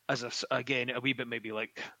 However, again, a wee bit maybe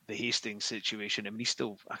like the Hastings situation. I mean,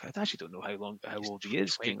 I actually don't know how old he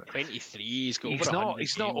is. 23. He's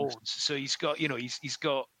not old, so he's got he's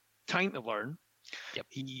got time to learn. Yep.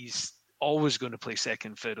 He's always going to play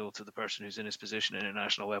second fiddle to the person who's in his position at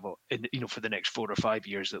international level, for the next 4 or 5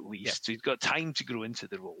 years at least. Yep. So he's got time to grow into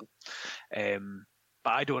the role.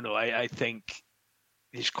 But I don't know. I think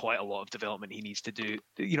there's quite a lot of development he needs to do.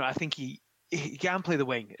 I think he can play the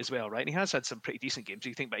wing as well, right? And he has had some pretty decent games.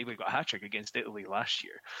 You think about he got a hat-trick against Italy last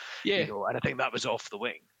year. Yeah. And I think that was off the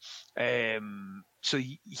wing. So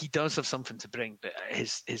he does have something to bring, but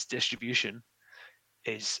his distribution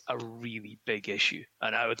is a really big issue.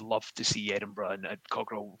 And I would love to see Edinburgh and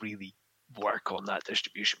Cockerell really work on that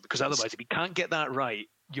distribution, because otherwise, if he can't get that right,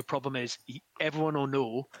 your problem is everyone will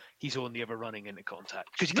know he's only ever running into contact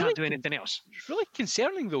because he can't do anything else. It's really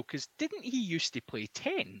concerning, though, because didn't he used to play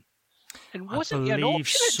 10? And I believe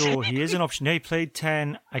so. He is an option. Yeah, he played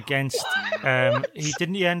 10 against.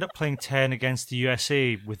 He end up playing 10 against the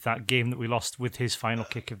USA with that game that we lost with his final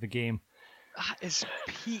kick of the game. That is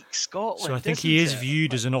peak Scotland. So I think he is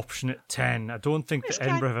viewed as an option at 10. I don't think that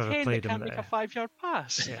Edinburgh have ever played him there. Make a 5-yard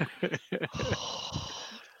pass. Yeah.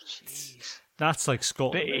 That's like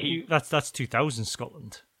Scotland. That's 2000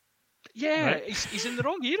 Scotland. Yeah, right? he's in the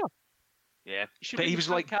wrong era. Yeah, but he was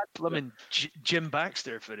like blooming Jim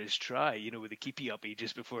Baxter for his try, with the keepy uppy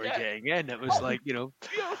just before getting in. It was like,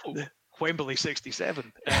 Wembley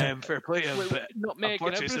 67. Fair play to him, but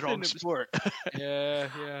unfortunately it's the wrong sport. Yeah.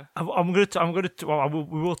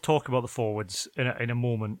 We will talk about the forwards in a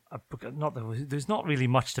moment. There's not really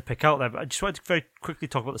much to pick out there, but I just wanted to very quickly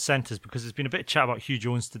talk about the centres, because there's been a bit of chat about Hugh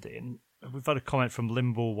Jones today, and we've had a comment from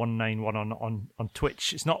Limbo191 on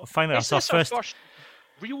Twitch. It's not finally our first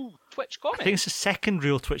real Twitch comment. I think it's the second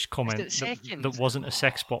real Twitch comment that wasn't a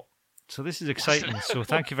sex bot. So this is exciting. So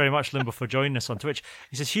thank you very much, Limbo, for joining us on Twitch.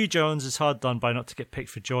 He says, Hugh Jones is hard done by not to get picked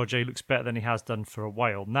for Georgia. He looks better than he has done for a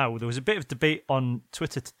while. Now, there was a bit of debate on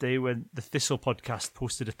Twitter today when the Thistle podcast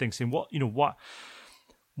posted a thing saying,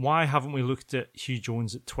 why haven't we looked at Hugh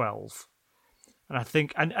Jones at 12? And I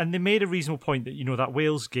think, and they made a reasonable point that, that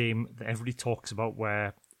Wales game that everybody talks about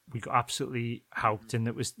where we got absolutely houked, and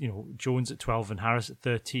it was, Jones at 12 and Harris at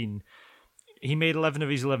 13. He made 11 of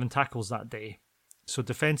his 11 tackles that day. So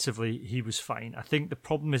defensively, he was fine. I think the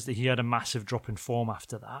problem is that he had a massive drop in form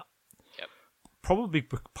after that. Yep. Probably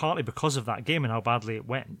partly because of that game and how badly it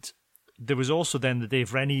went. There was also then the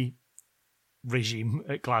Dave Rennie regime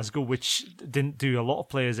at Glasgow, which didn't do a lot of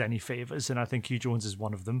players any favours, and I think Hugh Jones is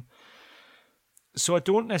one of them. So I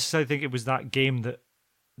don't necessarily think it was that game that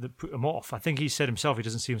put him off. I think he said himself he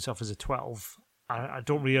doesn't see himself as a 12. I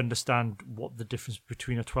don't really understand what the difference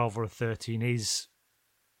between a 12 or a 13 is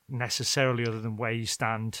necessarily, other than where you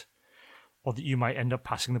stand, or that you might end up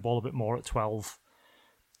passing the ball a bit more at 12.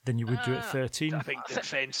 than you would do at 13. I think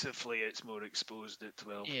defensively it's more exposed at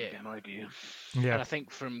 12, in my view. Yeah. And I think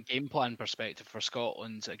from game plan perspective for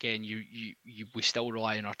Scotland, again, we still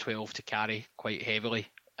rely on our 12 to carry quite heavily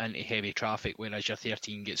into heavy traffic, whereas your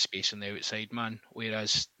 13 gets space on the outside man.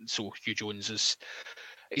 Whereas Hugh Jones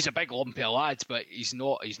he's a big lumpy lad, but he's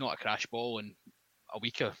not a crash ball and a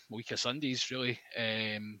weaker Sundays really.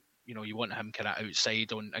 You want him kind of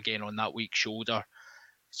outside on that weak shoulder,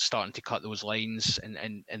 starting to cut those lines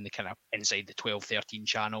in the kind of inside the 12-13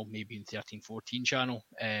 channel, maybe in 13-14 channel.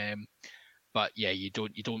 But yeah, you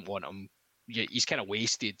don't want him. He's kind of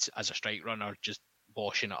wasted as a strike runner, just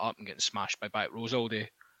washing it up and getting smashed by back rows all day.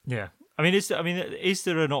 Yeah, is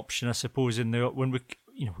there an option? I suppose when we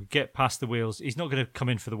get past the Wales, he's not going to come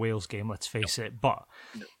in for the Wales game. Let's face it. But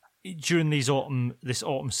during this autumn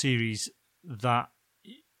series, that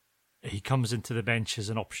he comes into the bench as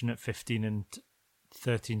an option at 15 and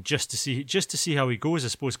 13, just to see how he goes, I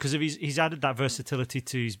suppose, because if he's added that versatility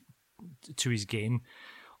to his game,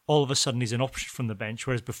 all of a sudden he's an option from the bench,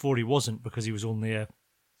 whereas before he wasn't, because he was only an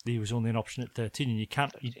option at 13, and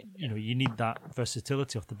you need that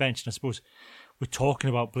versatility off the bench. And I suppose we're talking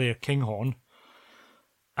about Blair Kinghorn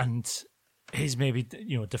and his maybe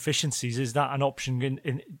deficiencies. Is that an option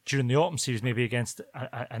during the autumn series, maybe against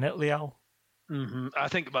an Italy, Al? Mm-hmm.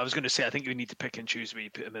 I was going to say, I think you need to pick and choose where you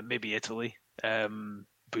put him in. Maybe Italy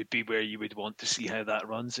would be where you would want to see how that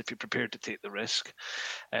runs if you're prepared to take the risk.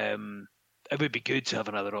 It would be good to have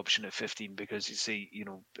another option at 15 because you see,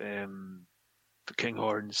 for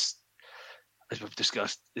Kinghorn's, as we've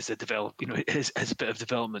discussed, is a bit of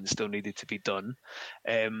development still needed to be done.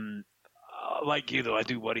 Like you though, I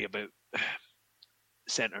do worry about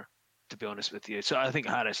centre, to be honest with you. So I think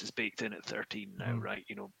Harris is baked in at 13 now, right?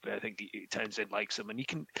 I think Townsend likes him, and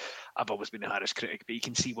I've always been a Harris critic, but you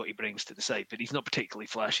can see what he brings to the side. But he's not particularly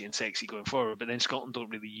flashy and sexy going forward. But then Scotland don't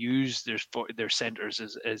really use their centres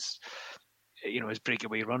as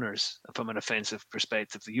breakaway runners from an offensive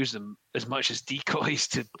perspective. They use them as much as decoys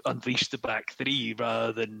to unleash the back three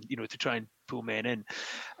rather than to try and pull men in.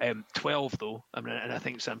 12 though, and I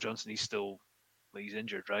think Sam Johnson, he's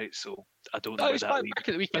injured, right? So I don't know where that leaves. Back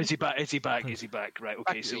at the weekend. Is he back? Is he back? Right.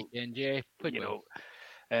 Okay. Back so weekend, yeah.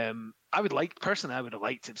 I would have liked to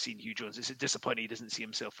have seen Hugh Jones. It's disappointing he doesn't see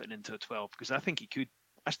himself fitting into a 12 because I think he could.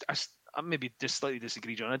 I maybe just slightly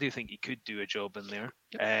disagree, John. I do think he could do a job in there.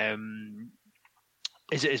 Yep.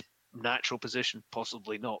 Is it his natural position?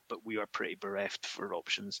 Possibly not, but we are pretty bereft for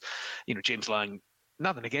options. James Lang,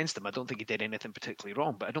 nothing against him. I don't think he did anything particularly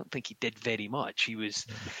wrong, but I don't think he did very much. He was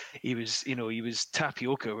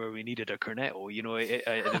tapioca where we needed a cornetto.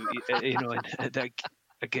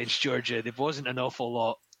 Against Georgia, there wasn't an awful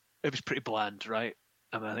lot. It was pretty bland, right?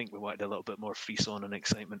 I think we wanted a little bit more frisson and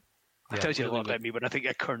excitement. It tells you a lot about me when I think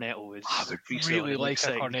a cornetto is. I would really like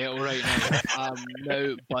a cornetto right now. I'm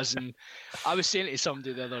now buzzing. I was saying to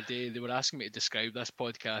somebody the other day, they were asking me to describe this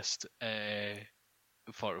podcast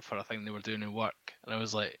for a thing they were doing in work, and I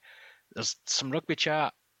was like, "There's some rugby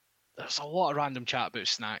chat. There's a lot of random chat about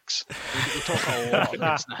snacks. We talk a lot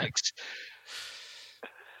about snacks."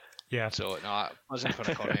 Yeah. So no, I wasn't for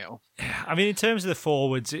a cornetto. In terms of the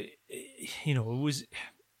forwards, it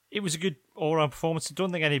was a good all-round performance. I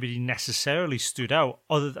don't think anybody necessarily stood out.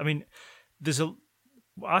 I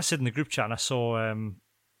said in the group chat, and I saw,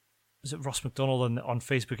 was it Ross McDonald on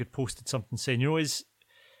Facebook had posted something saying,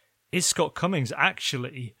 is Scott Cummings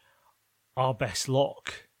actually our best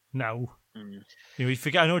lock now? You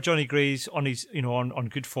forget. I know Johnny Gray's on his, on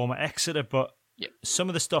good form at Exeter, but some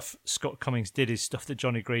of the stuff Scott Cummings did is stuff that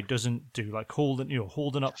Johnny Gray doesn't do, like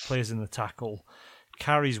holding up players in the tackle,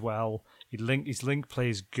 carries well. His link play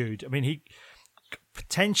is good. He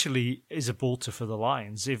potentially is a bolter for the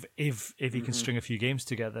Lions if he can string a few games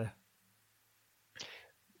together.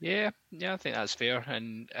 Yeah, I think that's fair.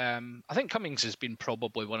 And I think Cummings has been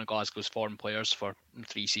probably one of Glasgow's foreign players for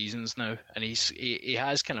 3 seasons now, and he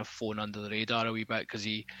has kind of flown under the radar a wee bit because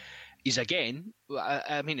he's again.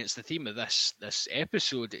 It's the theme of this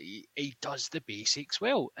episode. He does the basics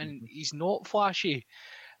well, and he's not flashy.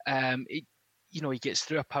 He gets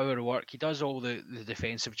through a power of work. He does all the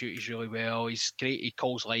defensive duties really well. He's great. He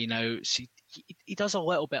calls line-outs. He does a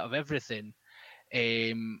little bit of everything.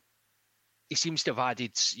 He seems to have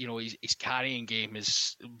added, his carrying game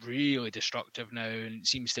is really destructive now, and it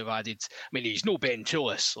seems to have added. He's no Ben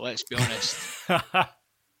Tullis, let's be honest.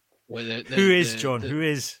 Who is John? Who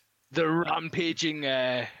is the rampaging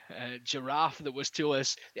giraffe that was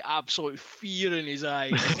Tullis? The absolute fear in his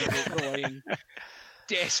eyes.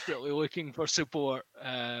 Desperately looking for support,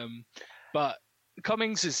 but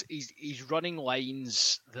Cummings is he's running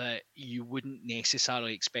lines that you wouldn't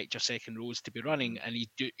necessarily expect your second rows to be running, and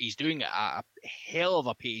he's doing it at a hell of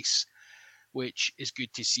a pace, which is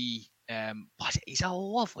good to see. But he's a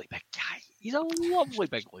lovely big guy. He's a lovely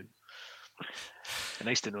big loon.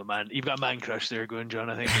 Nice to know, man. You've got a man crush there going, John.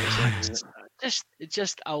 I think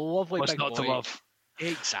just a lovely what's big not boy. to love.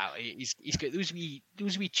 Exactly. He's got those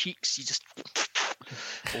wee cheeks. He just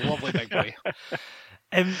lovely big boy.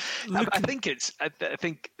 I think it's. I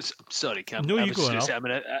think. Sorry, Cam. No, you go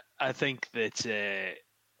on. I think that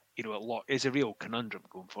it's a real conundrum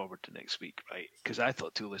going forward to next week, right? Because I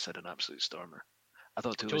thought Toulouse had an absolute stormer. I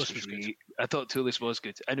thought Toulouse was really. I thought Toulouse was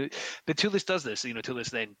good. I know, but Toulouse does this. Toulouse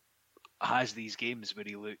then has these games where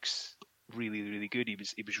he looks really, really good. He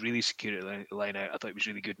was really secure at the line out. I thought he was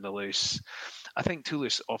really good in the loose. I think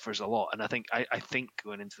Toulouse offers a lot, and I think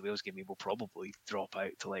going into the Wales game he will probably drop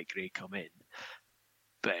out to let Gray come in.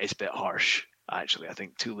 But it's a bit harsh, actually. I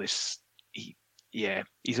think Toulouse,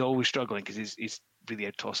 he's always struggling because he's really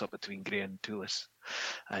a toss-up between Gray and Toulouse.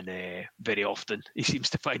 And very often he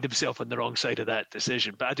seems to find himself on the wrong side of that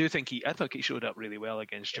decision. But I thought he showed up really well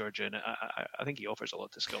against Georgia, and I think he offers a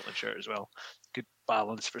lot to Scotland shirt as well. Good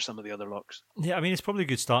balance for some of the other locks. Yeah, I mean, it's probably a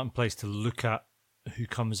good starting place to look at who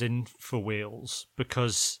comes in for Wales,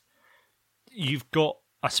 because you've got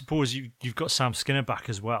Sam Skinner back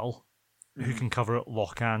as well, who can cover at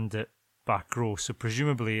lock and at back row. So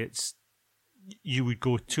presumably you would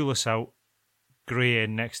go Toulouse out, Gray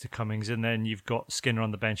in next to Cummings, and then you've got Skinner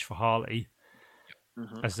on the bench for Harley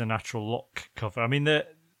as the natural lock cover. I mean, the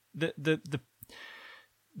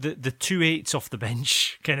 2-8s off the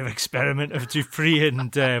bench kind of experiment of Dupree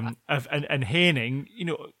and Haining,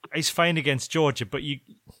 is fine against Georgia, but you're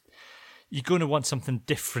going to want something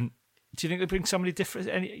different. Do you think they bring somebody different?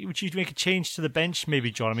 Would you make a change to the bench,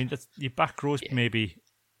 maybe, John? I mean, your back row's maybe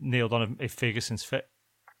nailed on if Ferguson's fit.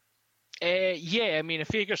 Yeah, I mean, if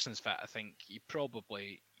Ferguson's fit, I think the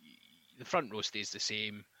front row stays the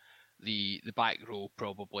same. The back row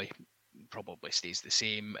probably stays the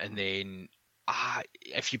same, and then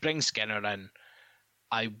if you bring Skinner in,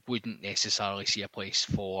 I wouldn't necessarily see a place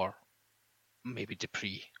for maybe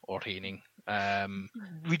Dupree or Haining.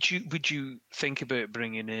 Would you think about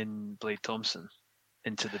bringing in Blade Thompson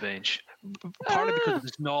into the bench? Partly because of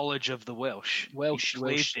his knowledge of the Welsh. He's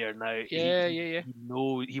played there now. Yeah.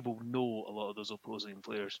 He will know a lot of those opposing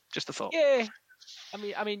players. Just a thought. Yeah.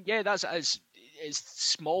 I mean, that's it's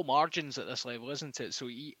small margins at this level, isn't it? So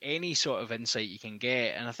any sort of insight you can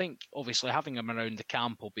get, and I think obviously having him around the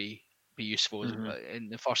camp will be useful in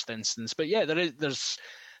the first instance. But yeah,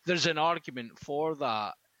 there's an argument for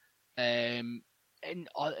that. In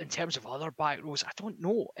terms of other back rows, I don't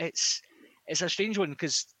know. It's a strange one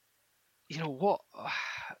because what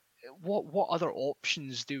other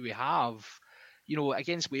options do we have?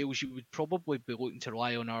 Against Wales, you would probably be looking to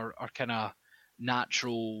rely on our kind of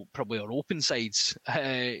natural, probably our open sides,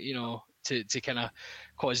 to kind of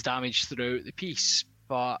cause damage throughout the piece.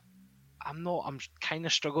 But I'm kind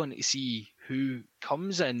of struggling to see who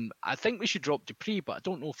comes in. I think we should drop Dupree, but I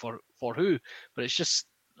don't know for who. But it's just,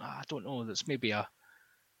 I don't know. There's maybe a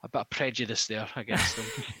bit of prejudice there against them.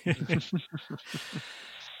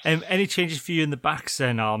 Any changes for you in the backs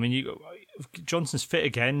then, Al? I mean, Johnson's fit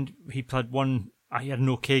again. He had an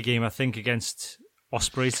okay game, I think, against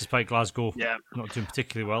Ospreys, despite Glasgow not doing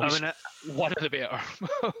particularly well. I mean, one of the better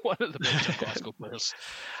Glasgow players.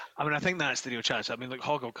 I mean, I think that's the real chance. I mean,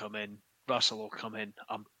 Hogg will come in, Russell will come in.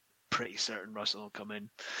 I'm pretty certain Russell will come in.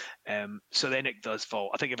 So then it does fall.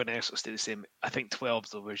 I think everyone else will stay the same. I think 12,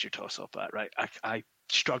 though, where's your toss-up at, right? I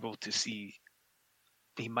struggle to see.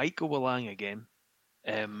 He might go with Lang again,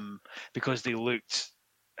 because they looked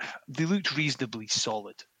reasonably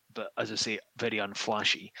solid, but as I say, very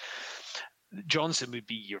unflashy. Johnson would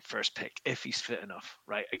be your first pick if he's fit enough,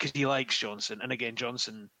 right? Because he likes Johnson, and again,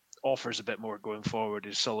 Johnson offers a bit more going forward,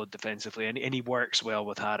 is solid defensively, and he works well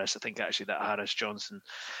with Harris. I think actually that Harris Johnson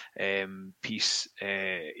piece,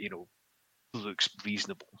 looks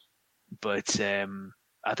reasonable, but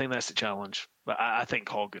I think that's the challenge. But I think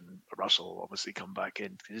Hogg and Russell will obviously come back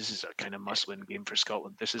in, because this is a kind of must-win game for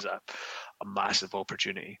Scotland. This is a massive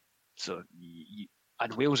opportunity. So,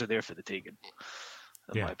 and Wales are there for the taking,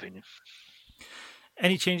 in my opinion.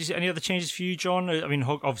 Any other changes for you, John? I mean,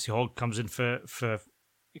 Hogg comes in for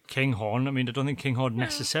Kinghorn. I mean, I don't think Kinghorn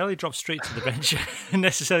necessarily drops straight to the bench.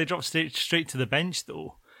 straight to the bench,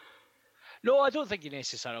 though. No, I don't think he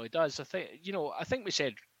necessarily does. I think we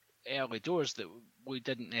said early doors that we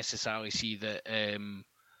didn't necessarily see that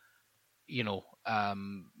Hugh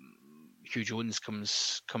Jones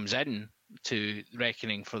comes in to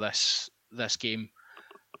reckoning for this game,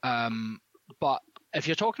 but if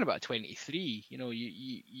you're talking about 23,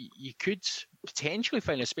 you could potentially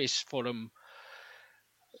find a space for him.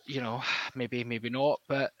 Maybe not,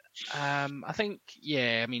 but I think,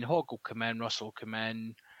 Hogg will come in, Russell will come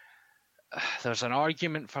in. There's an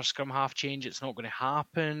argument for scrum half change. It's not going to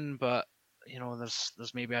happen, but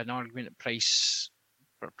there's maybe an argument that Price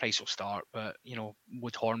will start, but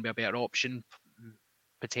would Horn be a better option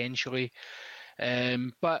potentially?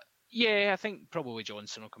 But yeah, I think probably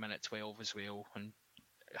Johnson will come in at 12 as well, and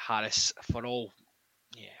Harris for all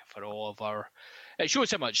of our. It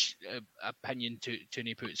shows how much opinion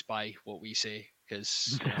Tooney puts by what we say,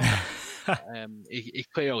 because he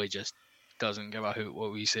clearly just doesn't give a hoot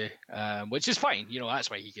what we say, which is fine. That's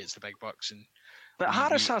why he gets the big bucks. But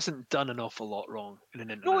Harris hasn't done an awful lot wrong in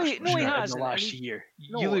an international he hasn't. in the last year.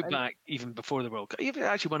 You look back even before the World Cup. He was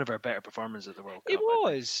actually one of our better performers at the World Cup. It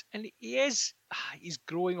was, and he's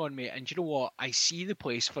growing on me. And you know what? I see the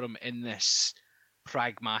place for him in this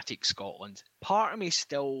pragmatic Scotland. Part of me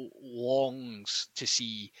still longs to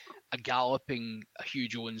see a galloping Hugh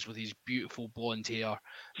Jones with his beautiful blonde hair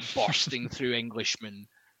bursting through Englishmen,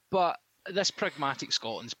 but this pragmatic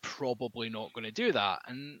Scotland's probably not going to do that,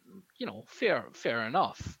 and fair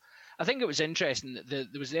enough. I think it was interesting that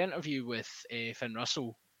there was the interview with Finn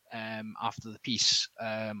Russell after the piece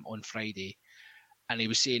on Friday, and he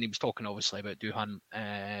was talking obviously about Duhan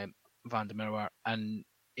van der Merwe, and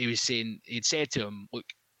he was saying he'd said to him, "Look,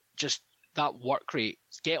 just that work rate,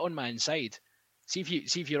 get on my inside. See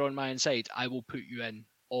if you're on my inside, I will put you in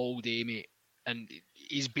all day, mate." And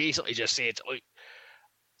he's basically just said, "Look,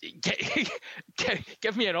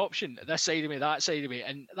 give me an option, this side of me, that side of me."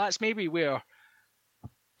 And that's maybe where,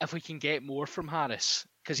 if we can get more from Harris,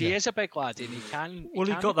 because he is a big lad and he can. Well,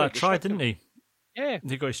 he got that try, didn't he? Yeah,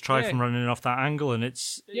 he got his try from running off that angle, and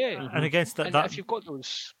it's and against that. If you've got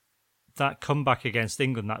those. That comeback against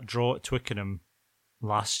England, that draw at Twickenham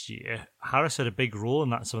last year, Harris had a big role in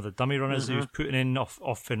that. Some of the dummy runners he was putting in off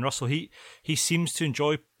Finn Russell. He seems to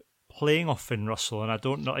enjoy playing off Finn Russell, and I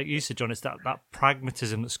don't know, like you said, John, it's that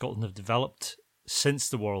pragmatism that Scotland have developed since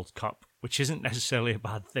the World Cup, which isn't necessarily a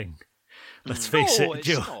bad thing. Let's face it,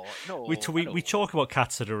 Joe. We talk about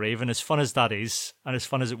Cats at a Rave, and as fun as that is, and as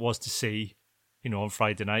fun as it was to see, on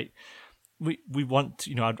Friday night, we want,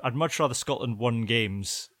 I'd much rather Scotland won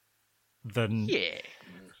games than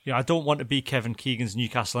I don't want to be Kevin Keegan's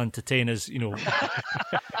Newcastle Entertainers,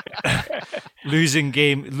 losing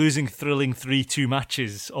thrilling 3-2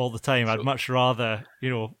 matches all the time. I'd much rather,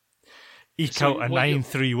 eke out a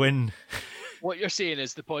 9-3 win. What you're saying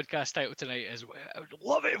is the podcast title tonight is, I would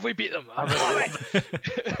love it if we beat them. I would love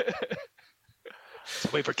it.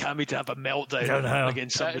 Wait for Cammy to have a meltdown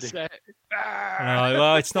against somebody. No,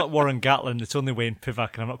 well, it's not Warren Gatland. It's only Wayne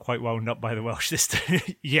Pivac, and I'm not quite wound up by the Welsh this time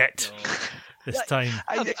yet. No. This time.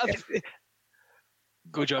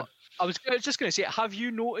 Go, John. I was just going to say, have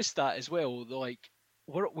you noticed that as well? Like,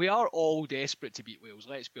 we are all desperate to beat Wales,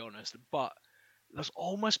 let's be honest, but there's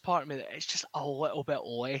almost part of me that it's just a little bit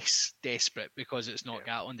less desperate because it's not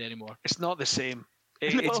Gatland anymore. It's not the same.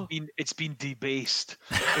 It's been debased.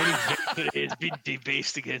 Any victory has been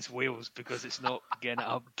debased against Wales because it's not getting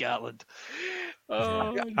up Gatland.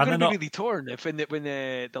 I'm going to be really torn if when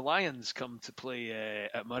the Lions come to play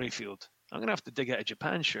at Murrayfield. I'm going to have to dig out a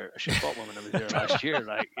Japan shirt. I should have bought one when I was there last year,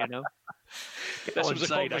 This was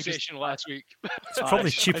a conversation last week. It's probably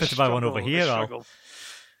cheaper to buy one over here, Al.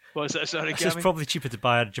 What's that? Sorry, it's probably cheaper to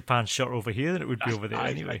buy a Japan shirt over here than it would be over there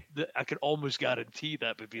anyway. I can almost guarantee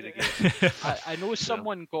that would be the case. I know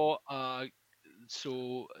someone got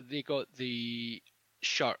so they got the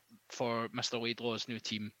shirt for Mr. Laidlaw's new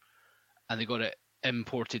team, and they got it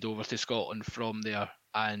imported over to Scotland from there,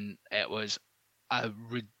 and it was a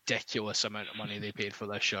ridiculous amount of money they paid for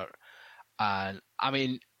this shirt. And I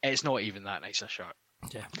mean, it's not even that nice a shirt.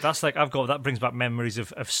 Yeah, that's like that brings back memories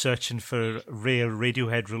of searching for rare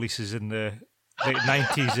Radiohead releases in the late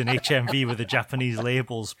 90s in HMV with the Japanese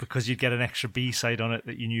labels because you'd get an extra B-side on it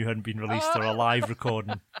that you knew hadn't been released or a live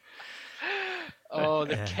recording. Oh,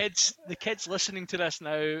 the kids listening to this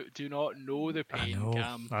now do not know the pain,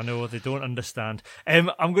 Cam. I know, they don't understand.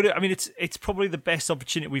 It's probably the best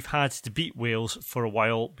opportunity we've had to beat Wales for a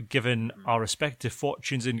while, given our respective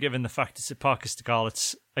fortunes and given the fact it's at Parc y Stagall,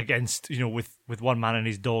 it's against, with one man and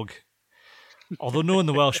his dog. Although knowing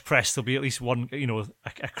the Welsh press, there'll be at least one,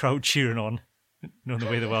 a crowd cheering on, knowing the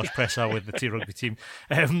way the Welsh press are with the rugby team.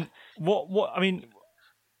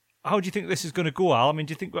 How do you think this is going to go, Al? I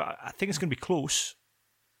think it's going to be close.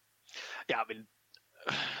 Yeah,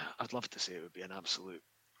 I'd love to say it would be an absolute,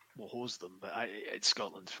 we'll hose them, but it's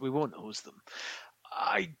Scotland. We won't hose them.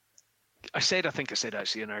 I think I said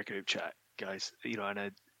actually in our group chat, guys, and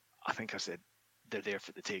I think I said they're there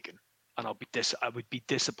for the taking. And I would be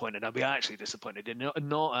disappointed. I'll be actually disappointed. And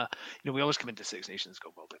we always come into Six Nations and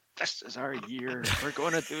go, well, this is our year. We're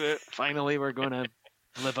going to do it. Finally, we're going to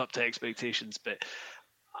live up to expectations. But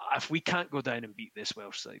if we can't go down and beat this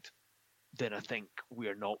Welsh side, then I think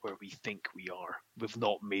we're not where we think we are. We've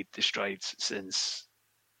not made the strides since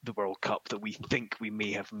the World Cup that we think we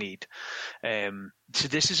may have made. So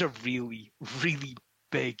this is a really, really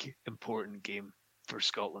big, important game for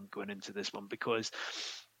Scotland going into this one, because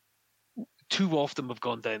too often we've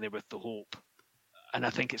gone down there with the hope, and I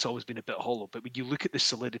think it's always been a bit hollow. But when you look at the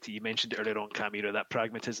solidity, you mentioned it earlier on, Camilo, that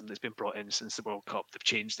pragmatism that's been brought in since the World Cup. They've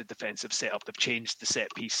changed the defensive setup. They've changed the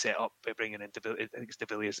set piece setup by bringing in I think it's De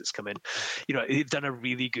Villiers that's come in. They've done a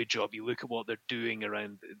really good job. You look at what they're doing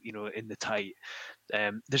around, in the tight.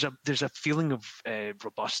 There's a feeling of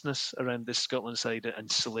robustness around this Scotland side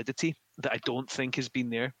and solidity that I don't think has been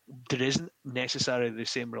there. There isn't necessarily the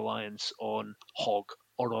same reliance on Hogg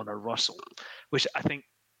or on a Russell, which I think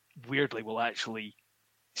weirdly will actually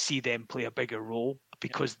see them play a bigger role,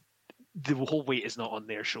 because the whole weight is not on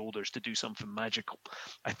their shoulders to do something magical.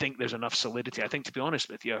 I think there's enough solidity. I think, to be honest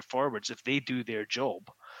with you, our forwards, if they do their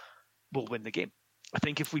job, we'll win the game. I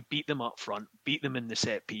think if we beat them up front, beat them in the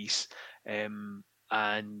set piece, and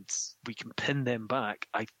we can pin them back,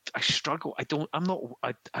 I struggle. I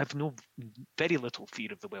have very little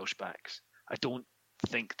fear of the Welsh backs. I don't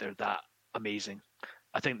think they're that amazing.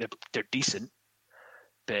 I think they're decent,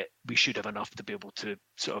 but we should have enough to be able to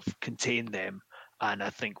sort of contain them. And I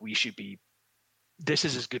think this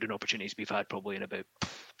is as good an opportunity as we've had probably in about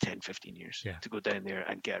 10, 15 years to go down there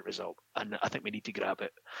and get a result. And I think we need to grab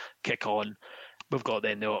it, kick on. We've got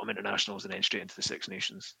then the autumn internationals and then straight into the Six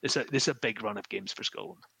Nations. This is a big run of games for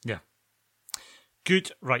Scotland. Yeah.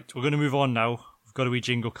 Good. Right, we're going to move on now. We've got a wee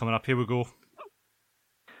jingle coming up. Here we go.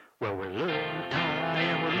 Well, we're low high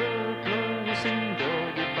and we're low close and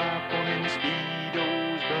doggy bop on in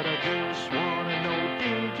speedos, but I just want to know,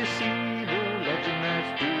 did you see the legend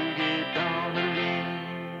that's Dougie Donnelly?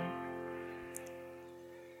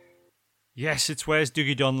 Yes, it's Where's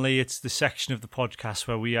Dougie Donnelly. It's the section of the podcast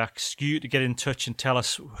where we ask you to get in touch and tell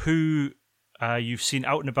us who you've seen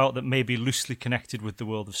out and about that may be loosely connected with the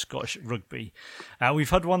world of Scottish rugby.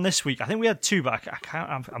 We've had one this week. I think we had two, but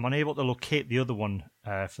I'm unable to locate the other one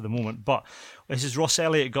for the moment. But this is Ross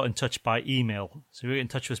Elliott got in touch by email. So if you get in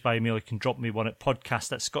touch with us by email, you can drop me one at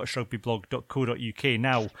podcast@scottishrugbyblog.co.uk.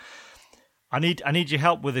 Now, I need your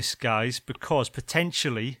help with this, guys, because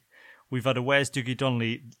potentially we've had a Where's Dougie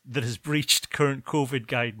Donnelly that has breached current COVID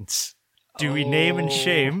guidance. Do we name and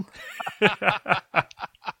shame?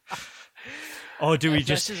 Or do we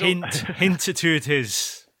just hint at who it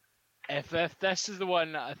is? If this is the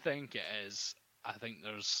one that I think it is, I think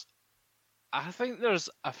there's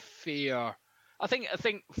a fair. I think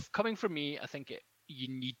coming from me, I think you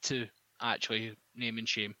need to actually name and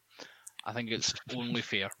shame. I think it's only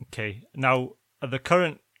fair. Okay. Now, the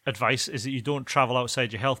current advice is that you don't travel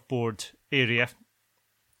outside your health board area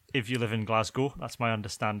if you live in Glasgow. That's my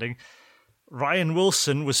understanding. Ryan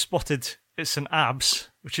Wilson was spotted at St Abbs,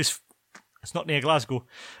 which is. It's not near Glasgow.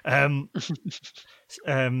 Down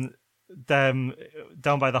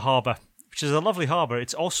by the harbour, which is a lovely harbour.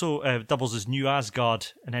 It's also doubles as New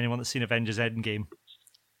Asgard, and anyone that's seen Avengers Endgame.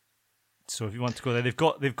 So if you want to go there, they've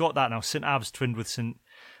got that now. St Abbs twinned with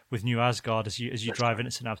New Asgard as you drive in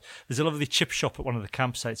at St Abbs. There's a lovely chip shop at one of the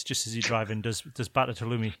campsites just as you drive in. Does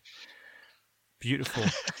Batatalumi. Beautiful.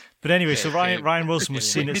 But anyway, so Ryan Wilson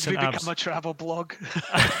was seen at St Abbs. Become a travel blog.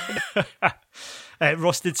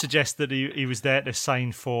 Ross did suggest that he was there to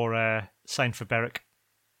sign for Berwick,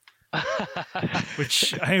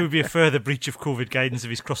 which I think would be a further breach of COVID guidance if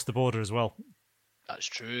he's crossed the border as well. That's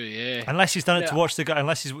true, yeah. Unless he's done it to watch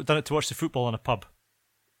the football in a pub.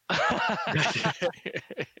 It's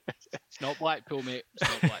not Blackpool, mate.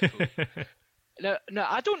 It's not Blackpool. Now,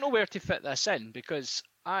 I don't know where to fit this in because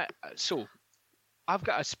I've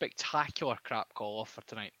got a spectacular crap call off for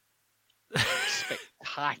tonight.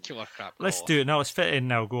 Spectacular crap call. Let's do it now. Let's fit in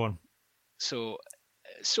now. Go on. So,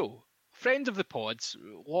 friend of the pods,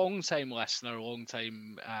 long time listener, long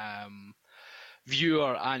time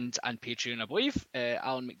viewer, and Patreon, I believe,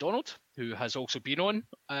 Alan McDonald, who has also been on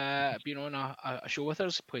a show with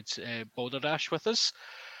us, played Balderdash with us.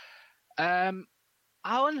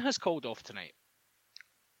 Alan has called off tonight.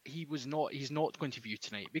 He's not going to view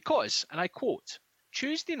tonight because, and I quote,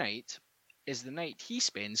 Tuesday night is the night he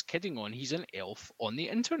spends kidding on he's an elf on the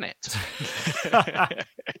internet.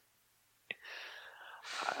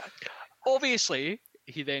 Obviously,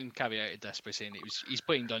 he then caveated this by saying he's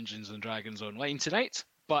playing Dungeons and Dragons online tonight.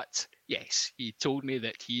 But yes, he told me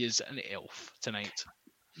that he is an elf tonight.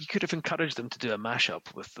 You could have encouraged them to do a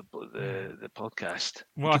mashup with the podcast.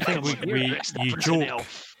 Well, I think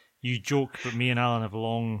you joke, but me and Alan have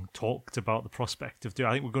long talked about the prospect of doing.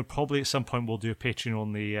 I think we're going to probably at some point we'll do a Patreon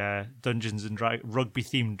on the rugby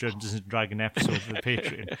themed Dungeons and Dragon episode for the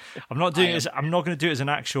Patreon. I'm not doing it. I'm not going to do it as an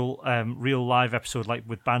actual real live episode like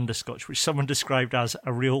with Banderscotch, which someone described as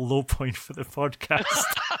a real low point for the podcast.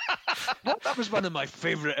 That was one of my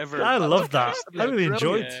favourite ever. I love that. I really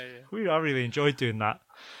brilliant. enjoyed. I really enjoyed doing that.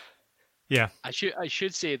 Yeah. I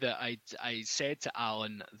should say that I said to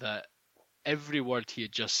Alan that every word he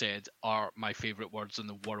had just said are my favourite words in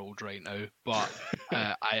the world right now, but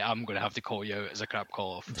I am going to have to call you out as a crap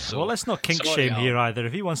call off. So, well, let's not kink shame here either.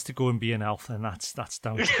 If he wants to go and be an elf, then that's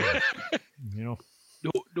down to him. You know.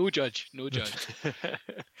 No judge.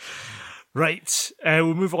 Right,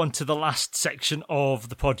 we'll move on to the last section of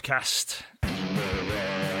the podcast.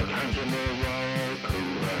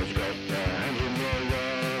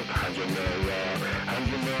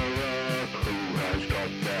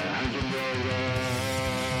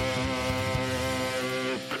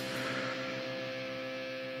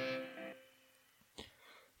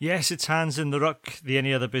 Yes, it's Hands in the Ruck, the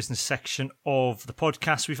Any Other Business section of the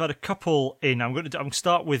podcast. We've had a couple in. I'm going to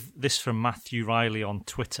start with this from Matthew Riley on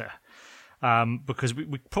Twitter, because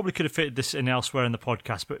we probably could have fitted this in elsewhere in the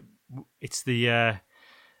podcast, but it's the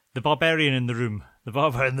barbarian in the room, the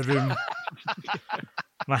barber in the room.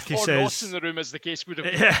 Matthew or says, not in the room, as the case would have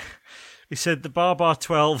been. Yeah. He said the Barbar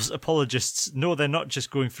 12's apologists know they're not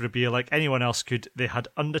just going for a beer like anyone else could. They had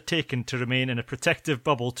undertaken to remain in a protective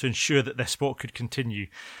bubble to ensure that their sport could continue.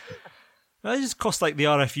 That just cost like the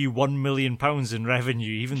RFU £1 million in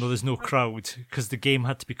revenue, even though there's no crowd, because the game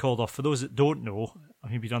had to be called off. For those that don't know,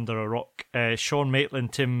 maybe under a rock, Sean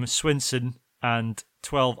Maitland, Tim Swinson, and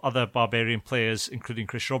 12 other Barbarian players, including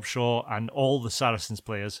Chris Robshaw and all the Saracens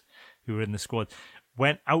players who were in the squad,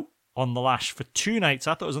 went out on the lash for 2 nights.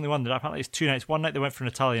 I thought it was only one, but apparently it's 2 nights. One night they went for an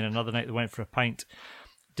Italian, another night they went for a pint.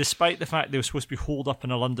 Despite the fact they were supposed to be holed up in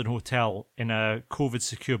a London hotel in a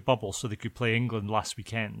COVID-secure bubble so they could play England last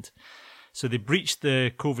weekend. So they breached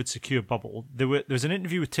the COVID-secure bubble. There was an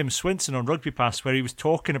interview with Tim Swinson on Rugby Pass where he was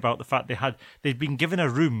talking about the fact they'd been given a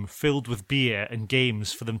room filled with beer and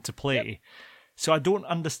games for them to play. Yep. So I don't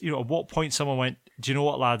understand, at what point someone went, do you know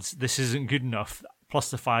what, lads, this isn't good enough, plus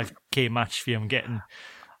the 5k match fee I'm getting.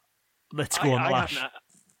 Let's go on lash.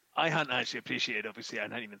 I hadn't actually appreciated, obviously, I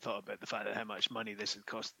hadn't even thought about the fact that how much money this would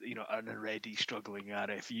cost, an already struggling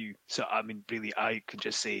RFU. So, I mean, really, I could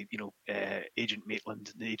just say, Agent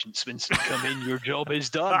Maitland and Agent Swinson, come in, your job is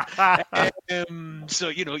done. So,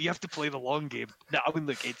 you have to play the long game. Now, I mean,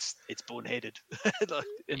 look, it's boneheaded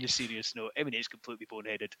in the serious note. I mean, it's completely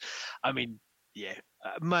boneheaded. I mean, yeah.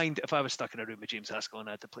 Mind if I was stuck in a room with James Haskell and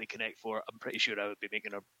I had to play Connect 4, I'm pretty sure I would be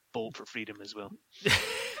making a bolt for freedom as well.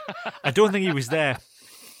 I don't think he was there.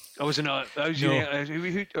 I was not. Who was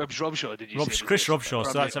Robshaw? Did you say? Chris Robshaw.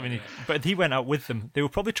 So that's but he went out with them. They will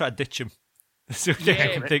probably try to ditch him. So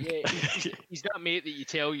yeah, he's that mate that you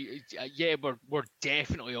tell you. Yeah, we're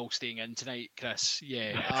definitely all staying in tonight, Chris.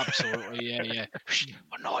 Yeah, absolutely. Yeah.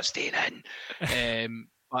 We're not staying in.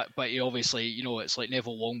 But he obviously, it's like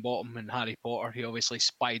Neville Longbottom and Harry Potter. He obviously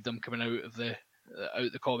spied them coming out of the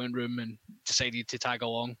common room and decided to tag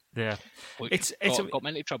along. Yeah, got me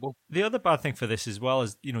into trouble. The other bad thing for this as well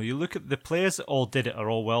is, you look at the players that all did it are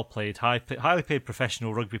all well played, highly paid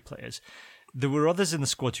professional rugby players. There were others in the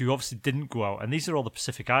squad who obviously didn't go out, and these are all the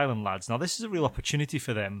Pacific Island lads. Now, this is a real opportunity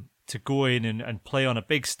for them to go in and play on a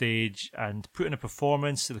big stage and put in a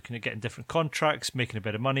performance. They're looking at getting different contracts, making a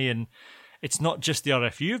bit of money, and it's not just the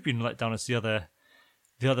RFU have been let down; it's the other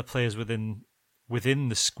players within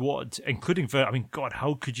the squad, including Vern. I mean, God,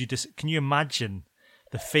 how could you can you imagine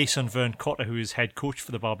the face on Vern Cotter, who is head coach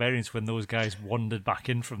for the Barbarians, when those guys wandered back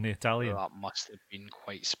in from the Italian? That must have been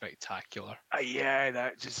quite spectacular. Yeah,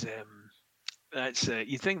 that just that's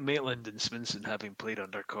you think Maitland and Swinson, having played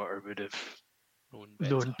under Cotter, would have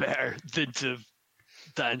known better than to have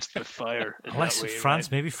danced with fire. Unless France,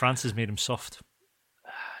 right? Maybe France has made him soft.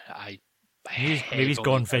 Maybe he's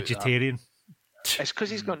gone vegetarian. It's because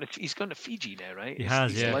he's gone to Fiji now, right? He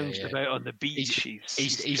has, he's lounged about on the beach.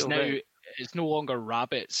 He's now. There. It's no longer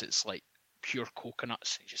rabbits. It's like pure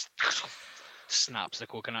coconuts. He just snaps the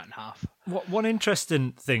coconut in half. One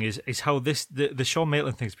interesting thing is how the Sean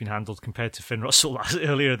Maitland thing's been handled compared to Finn Russell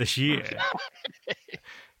earlier this year.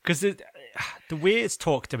 Because the way it's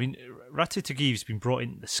talked, I mean, Ratu Tagui's been brought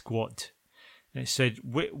into the squad. And it said,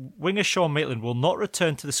 winger Sean Maitland will not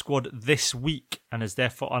return to the squad this week and is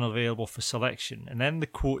therefore unavailable for selection. And then the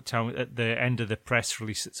quote at the end of the press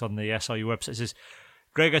release that's on the SRU website says,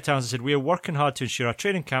 Gregor Townsend said, we are working hard to ensure our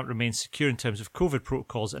training camp remains secure in terms of COVID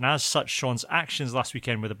protocols, and as such, Sean's actions last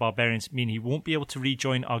weekend with the Barbarians mean he won't be able to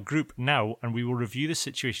rejoin our group now, and we will review the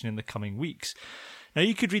situation in the coming weeks. Now,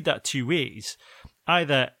 you could read that two ways.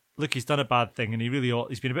 Either, look, he's done a bad thing and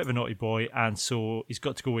he's been a bit of a naughty boy, and so he's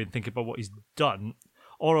got to go away and think about what he's done.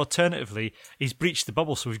 Or alternatively, he's breached the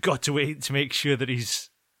bubble, so we've got to wait to make sure that he's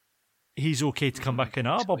okay to come back in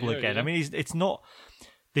our bubble again. Yeah. I mean, it's not...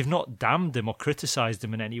 They've not damned him or criticised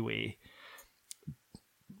him in any way.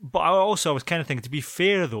 But I was kind of thinking, to be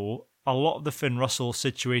fair though, a lot of the Finn Russell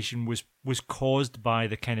situation was caused by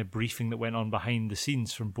the kind of briefing that went on behind the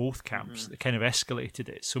scenes from both camps that kind of escalated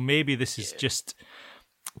it. So maybe this is just,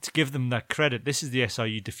 to give them that credit, this is the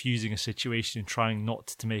SRU diffusing a situation and trying not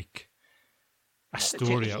to make a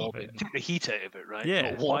story out of it. Take the heat out of it, right?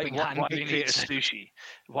 Yeah. Why create a sushi?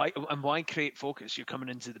 Why create focus? You're coming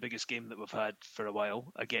into the biggest game that we've had for a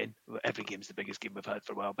while. Again, every game's the biggest game we've had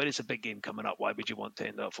for a while, but it's a big game coming up. Why would you want to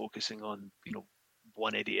end up focusing on,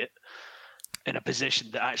 one idiot in a position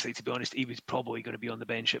that actually, to be honest, he was probably going to be on the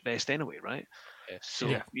bench at best anyway, right? Yes.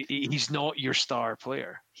 So he's not your star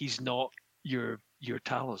player. He's not your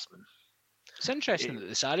talisman. It's interesting that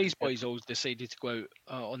the Saris boys all decided to go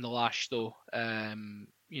out on the lash, though.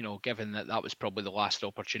 Given that was probably the last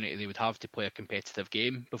opportunity they would have to play a competitive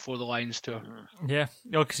game before the Lions tour. Yeah,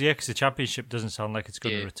 because the championship doesn't sound like it's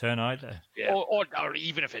going to return either. Yeah. Or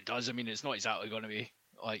even if it does, I mean, it's not exactly going to be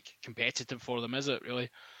competitive for them, is it? Really?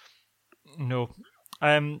 No.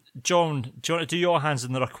 John, do you want to do your hands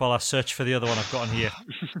in the ruck while I search for the other one I've got on here?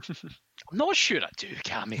 I'm not sure I do,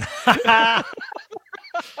 Cammy.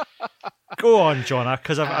 Go on, John,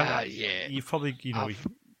 because you've probably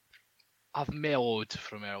I've mellowed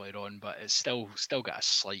from earlier on, but it's still got a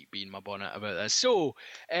slight bee in my bonnet about this. So,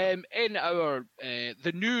 in our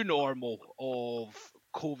the new normal of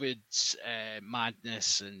COVID's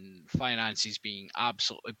madness and finances being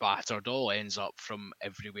absolutely battered, all ends up from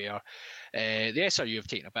everywhere. The SRU have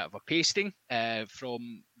taken a bit of a pasting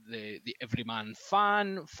from the everyman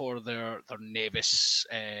fan for their Nevis,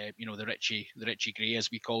 the Richie Gray, as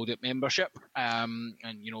we called it, membership, and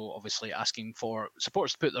obviously asking for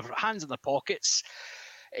supporters to put their hands in their pockets,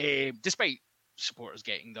 despite supporters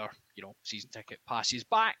getting their season ticket passes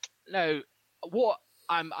back. Now, what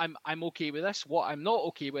I'm okay with this. What I'm not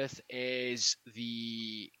okay with is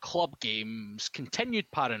the club game's continued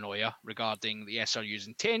paranoia regarding the SRU's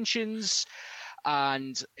intentions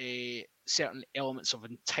and certain elements of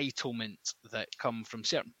entitlement that come from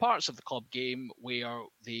certain parts of the club game, where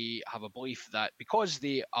they have a belief that because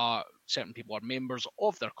certain people are members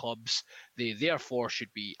of their clubs, they therefore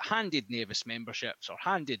should be handed Nevis memberships or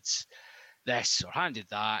handed this or handed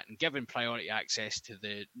that and given priority access to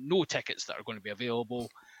the no tickets that are going to be available.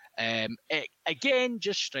 It again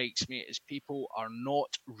just strikes me as people are not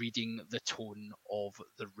reading the tone of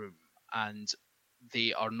the room, and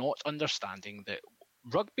they are not understanding that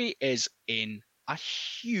rugby is in a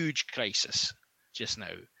huge crisis just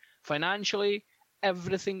now. Financially,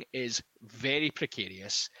 everything is very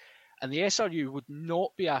precarious, and the SRU would not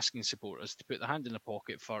be asking supporters to put their hand in their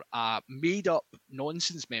pocket for a made-up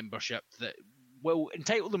nonsense membership that will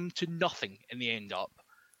entitle them to nothing in the end up.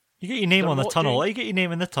 You get your name on the tunnel. You get your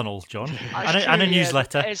name in the tunnel, John, and a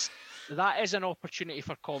newsletter. That is an opportunity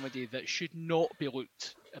for comedy that should not be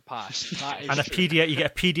looked past. And a PDF. You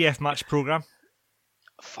get a PDF match program.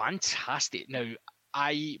 Fantastic. Now,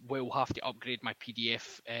 I will have to upgrade my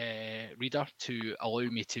PDF reader to allow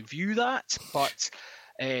me to view that, but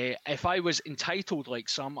if I was entitled like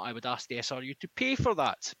some, I would ask the SRU to pay for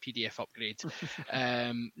that PDF upgrade.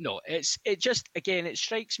 No, it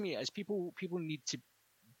strikes me as people need to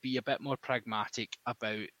be a bit more pragmatic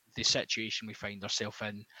about the situation we find ourselves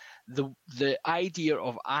in. The idea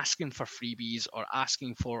of asking for freebies or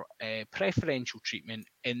asking for preferential treatment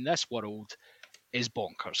in this world is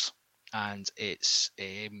bonkers, and it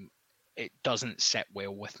doesn't sit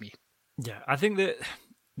well with me. Yeah, I think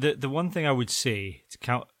that the one thing I would say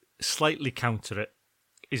to slightly counter it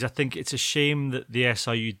is I think it's a shame that the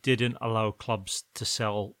SRU didn't allow clubs to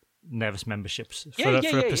sell Nevis memberships for a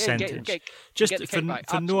percentage,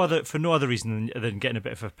 for no other reason than getting a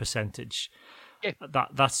bit of a percentage. Yeah.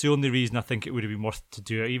 That's the only reason I think it would have been worth to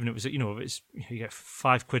do it. Even if it was, you get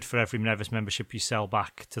 £5 for every Nevis membership you sell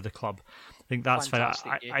back to the club. I think that's fair.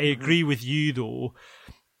 I agree with you though,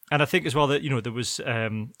 and I think as well that there was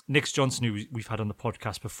Nix Johnson, who we've had on the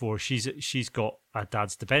podcast before. She's got her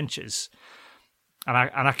dad's debentures. And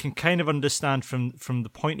I can kind of understand from the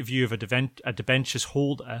point of view of a debentures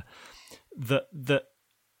holder that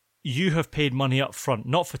you have paid money up front,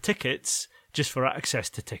 not for tickets, just for access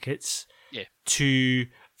to tickets, to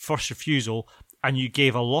first refusal and you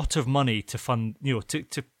gave a lot of money to fund,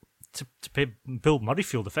 to pay Bill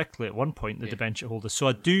Murrayfield effectively at one point, the debenture holders. So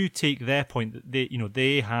I do take their point that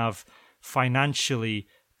they have financially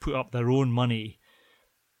put up their own money,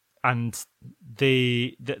 and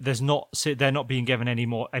they're not being given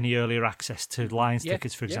any earlier access to Lions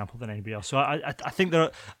tickets, for example, than anybody else. So I think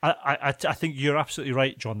I think you're absolutely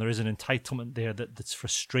right, John. There is an entitlement there that's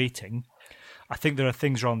frustrating. I think there are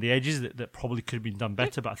things around the edges that probably could have been done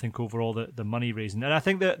better, but I think overall the money raising. And I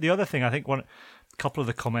think that the other thing, a couple of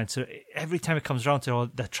the comments are, every time it comes around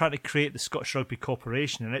to, they're trying to create the Scottish Rugby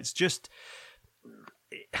Corporation, and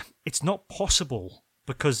it's not possible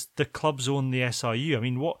because the clubs own the SRU. I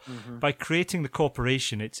mean, by creating the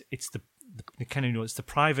corporation, it's the kind of, it's the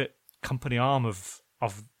private company arm of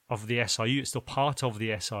the SRU. It's still part of the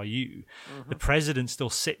SRU. The president still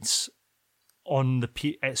sits on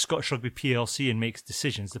the Scottish Rugby PLC and makes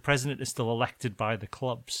decisions. The president is still elected by the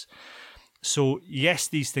clubs. So yes,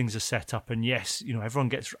 these things are set up, and yes, everyone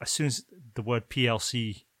gets, as soon as the word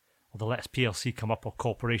PLC or the letters PLC come up or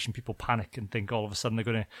corporation, people panic and think all of a sudden they're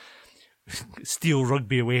going to steal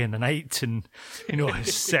rugby away in the night and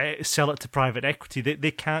sell it to private equity.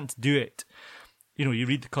 They can't do it. You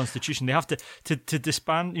read the Constitution. They have to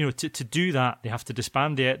disband. To do that, they have to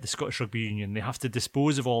disband the Scottish Rugby Union. They have to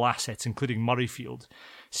dispose of all assets, including Murrayfield.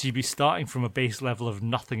 So you'd be starting from a base level of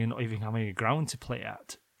nothing and not even having a ground to play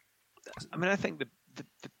at. I mean, I think the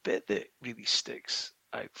bit that really sticks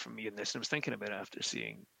out for me in this, and I was thinking about it after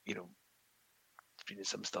seeing, reading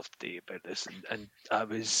some stuff today about this, and I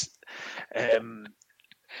was,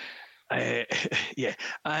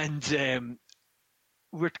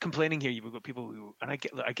 we're complaining here. We've got people who, and I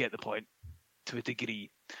get the point to a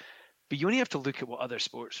degree, but you only have to look at what other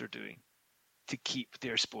sports are doing to keep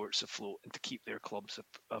their sports afloat and to keep their clubs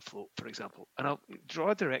afloat, for example. And I'll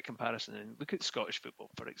draw a direct comparison and look at Scottish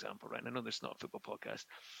football, for example, right? And I know this is not a football podcast,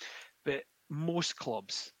 but most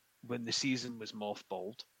clubs, when the season was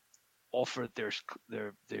mothballed, offered their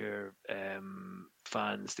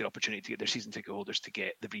fans the opportunity to get their season ticket holders to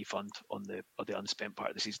get the refund on the unspent part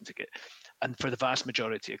of the season ticket. And for the vast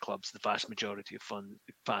majority of clubs, the vast majority of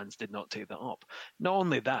fans did not take that up. Not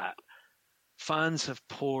only that, fans have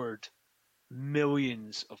poured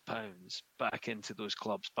millions of pounds back into those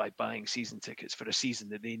clubs by buying season tickets for a season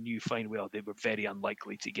that they knew fine well they were very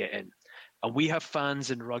unlikely to get in. And we have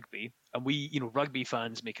fans in rugby, and rugby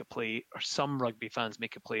fans make a play, or some rugby fans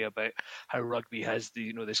make a play about how rugby has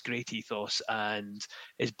this great ethos and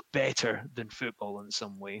is better than football in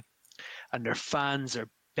some way, and their fans are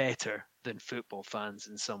better than football fans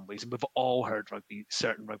in some ways. And we've all heard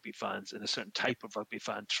certain rugby fans and a certain type of rugby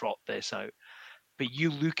fan trot this out. But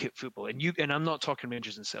you look at football, and I'm not talking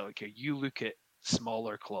Rangers and Celtic here. You look at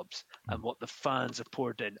smaller clubs and what the fans have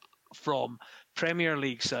poured in, from Premier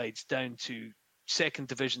League sides down to second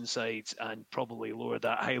division sides and probably lower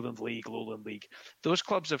that, Highland League, Lowland League. Those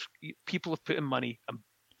clubs people have put in money and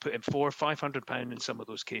put in £400 or £500 in some of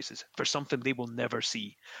those cases for something they will never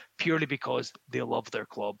see, purely because they love their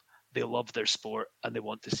club, they love their sport, and they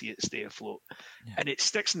want to see it stay afloat. Yeah. And it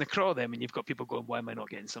sticks in the craw of them, and you've got people going, why am I not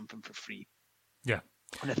getting something for free? Yeah.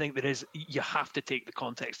 And I think you have to take the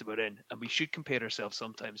context that we're in, and we should compare ourselves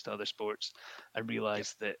sometimes to other sports and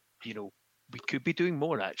realise that, we could be doing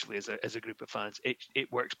more actually as a group of fans.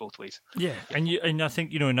 It works both ways. Yeah, and I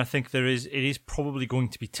think it is probably going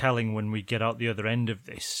to be telling when we get out the other end of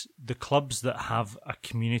this. The clubs that have a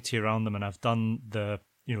community around them and have done the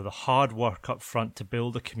hard work up front to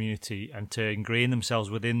build a community and to ingrain themselves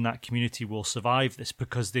within that community will survive this,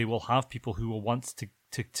 because they will have people who will want to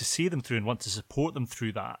see them through and want to support them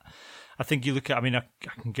through that. I think you look at, I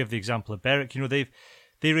can give the example of Berwick.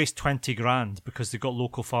 They raised 20 grand because they got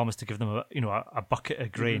local farmers to give them a bucket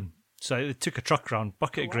of grain. Mm-hmm. So they took a truck round,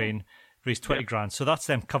 bucket of grain, raised 20 grand. So that's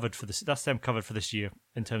them covered for this. That's them covered for this year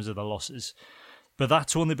in terms of the losses. But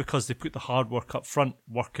that's only because they put the hard work up front,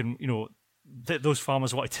 working. Those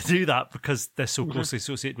farmers wanted to do that because they're so closely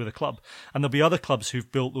associated with the club. And there'll be other clubs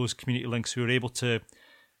who've built those community links who are able to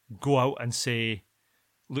go out and say,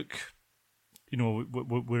 look,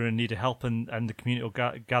 we're in need of help, and the community will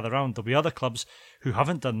gather around. There'll be other clubs who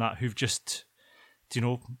haven't done that, who've just,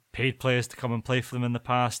 paid players to come and play for them in the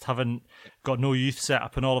past, haven't got no youth set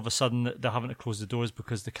up, and all of a sudden they're having to close the doors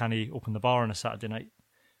because they can't open the bar on a Saturday night,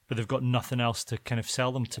 but they've got nothing else to kind of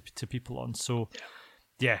sell them to people on. So,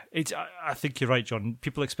 yeah, I think you're right, John.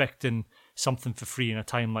 People expecting something for free in a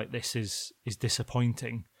time like this is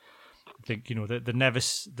disappointing. I think the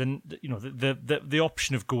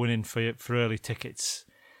option of going in for early tickets,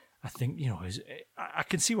 I think I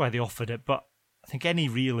can see why they offered it, but I think any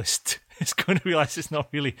realist is going to realise it's not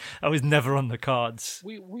really. I was never on the cards.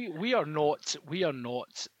 We are not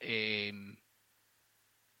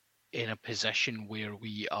in a position where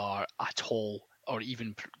we are at all, or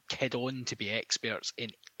even kid on to be experts in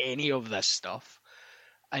any of this stuff,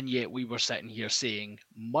 and yet we were sitting here saying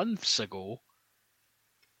months ago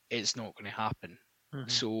it's not going to happen. Mm-hmm.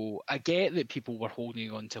 So I get that people were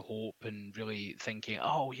holding on to hope and really thinking,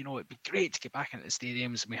 oh, it'd be great to get back into the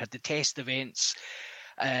stadiums, and we had the test events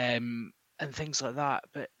and things like that.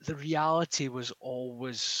 But the reality was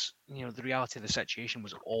always, the reality of the situation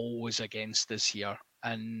was always against us here.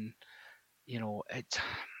 And,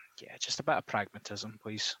 just a bit of pragmatism,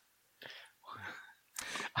 please.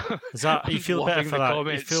 Is that you feel better for that?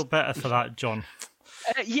 Comments. You feel better for that, John?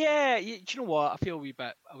 Yeah, do you know what? I feel a wee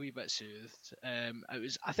bit soothed.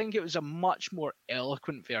 I think it was a much more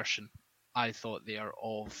eloquent version, I thought, there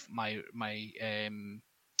of my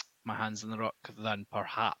hands in the ruck than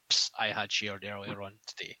perhaps I had shared earlier on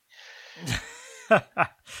today.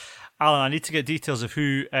 Alan, I need to get details of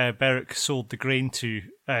who Berwick sold the grain to.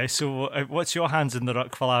 So, what's your hands in the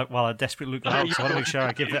ruck while I desperately look that up? So I want to make sure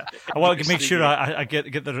I give it. I want to make sure I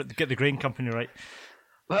get the grain company right.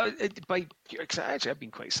 Well, I've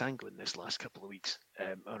been quite sanguine this last couple of weeks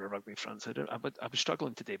on a rugby front. I was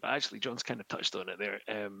struggling today, but actually John's kind of touched on it there.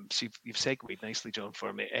 So you've segued nicely, John,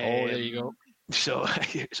 for me. There you go. So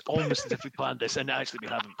it's almost as if we planned this, and actually we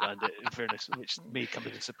haven't planned it, in fairness, which may come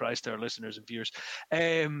as a surprise to our listeners and viewers.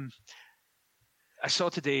 I saw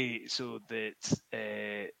today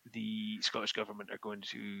that the Scottish Government are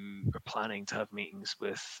planning to have meetings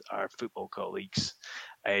with our football colleagues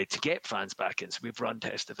to get fans back in. So we've run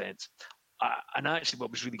test events. And actually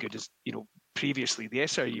what was really good is, previously the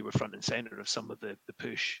SRU were front and centre of some of the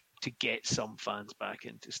push to get some fans back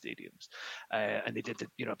into stadiums. And they did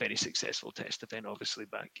a very successful test event, obviously,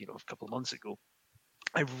 back, a couple of months ago.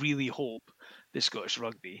 I really hope the Scottish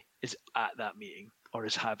Rugby is at that meeting or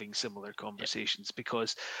is having similar conversations,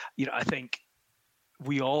 because, I think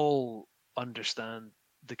we all understand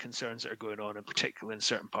the concerns that are going on, in particular in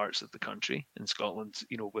certain parts of the country, in Scotland,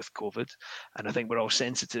 with COVID. And I think we're all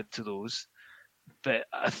sensitive to those. But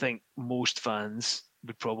I think most fans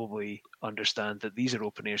would probably understand that these are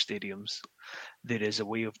open air stadiums. There is a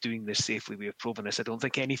way of doing this safely. We have proven this. I don't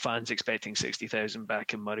think any fan's expecting 60,000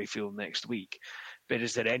 back in Murrayfield next week. But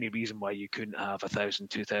is there any reason why you couldn't have 1,000,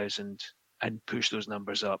 2,000 and push those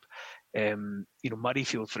numbers up?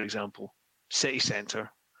 Murrayfield, for example, city centre,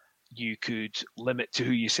 you could limit to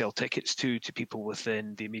who you sell tickets to people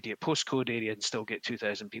within the immediate postcode area and still get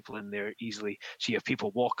 2,000 people in there easily. So you have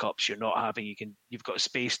people walk-ups. You've got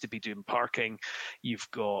space to be doing parking. You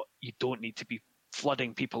don't need to be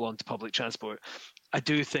flooding people onto public transport. I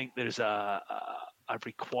do think there's a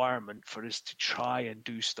requirement for us to try and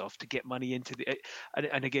do stuff to get money into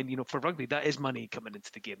and again, for rugby, that is money coming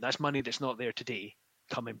into the game. That's money that's not there today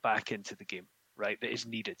coming back into the game, right? That is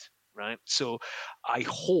needed. Right, so I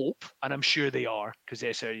hope, and I'm sure they are, because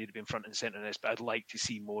SRU have been front and centre in this, but I'd like to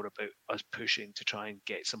see more about us pushing to try and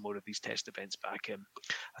get some more of these test events back in.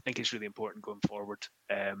 I think it's really important going forward,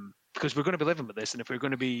 because we're going to be living with this, and if we're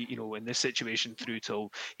going to be, in this situation through till,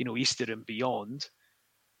 Easter and beyond,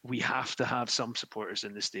 we have to have some supporters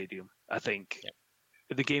in the stadium. I think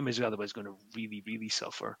the game is otherwise going to really, really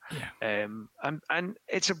suffer. Yeah. And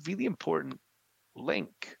it's a really important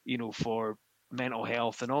link, for mental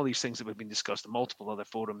health and all these things that have been discussed in multiple other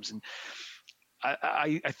forums. And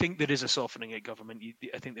I think there is a softening at government.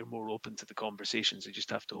 I think they're more open to the conversations. I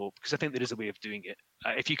just have to hope, because I think there is a way of doing it.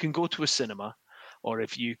 If you can go to a cinema, or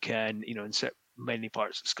if you can, in many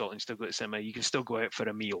parts of Scotland still go to cinema, you can still go out for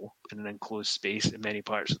a meal in an enclosed space in many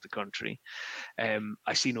parts of the country.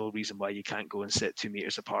 I see no reason why you can't go and sit 2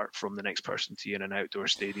 meters apart from the next person to you in an outdoor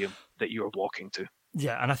stadium that you're walking to.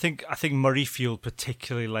 Yeah, and I think Murrayfield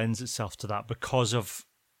particularly lends itself to that because of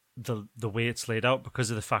the way it's laid out, because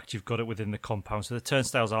of the fact you've got it within the compound. So the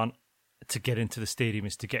turnstiles aren't to get into the stadium,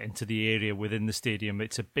 it's to get into the area within the stadium.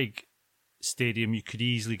 It's a big stadium. You could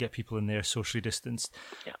easily get people in there socially distanced.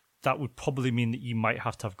 Yeah. That would probably mean that you might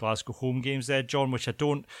have to have Glasgow home games there, John, which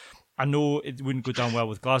I know it wouldn't go down well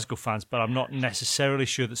with Glasgow fans, but I'm not necessarily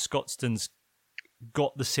sure that Scotstoun's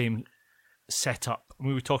got the same setup. I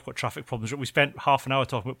mean, we talked about traffic problems. We spent half an hour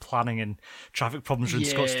talking about planning and traffic problems in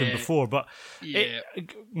Scotstoun before, but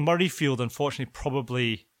Murrayfield, unfortunately,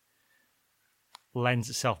 probably lends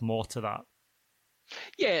itself more to that.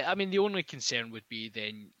 Yeah, I mean, the only concern would be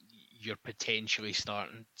then you're potentially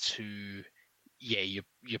starting to,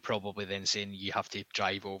 you're probably then saying you have to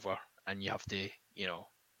drive over and you have to,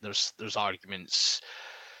 there's arguments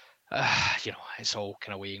it's all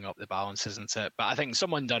kind of weighing up the balance, isn't it? But I think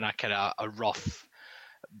someone done a kind of a rough,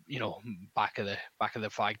 back of the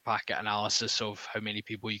fag packet analysis of how many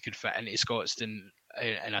people you could fit into Scotstoun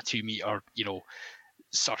in a 2 metre,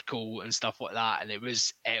 circle and stuff like that, and it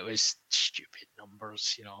was stupid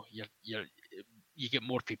numbers. You get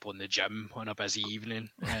more people in the gym on a busy evening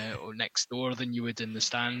or next door than you would in the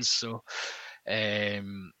stands. So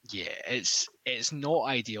it's not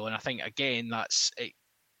ideal, and I think again that's it.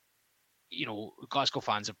 Glasgow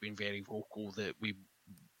fans have been very vocal that we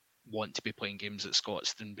want to be playing games at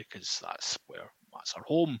Scotstoun because that's our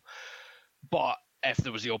home. But if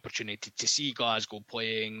there was the opportunity to see Glasgow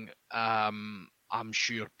playing, I'm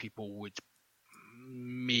sure people would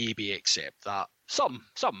maybe accept that. Some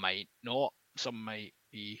might not. Some might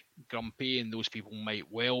be grumpy, and those people might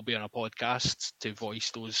well be on a podcast to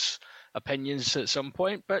voice those opinions at some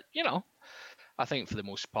point. But, I think for the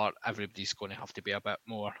most part, everybody's going to have to be a bit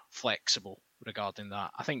more flexible regarding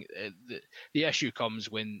that. I think the issue comes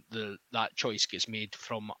when that choice gets made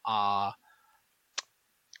from a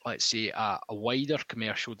wider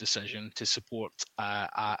commercial decision to support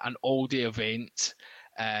an all-day event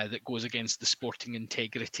that goes against the sporting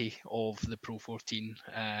integrity of the Pro 14.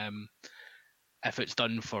 If it's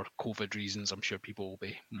done for COVID reasons, I'm sure people will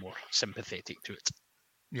be more sympathetic to it.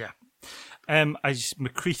 Yeah. As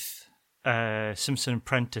McCreath, Simpson and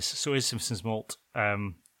Prentice, so is Simpson's Malt,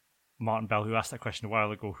 Martin Bell, who asked that question a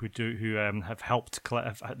while ago, who have helped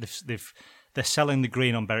collect, they're selling the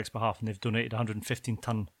grain on Berwick's behalf, and they've donated 115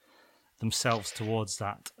 tonne themselves towards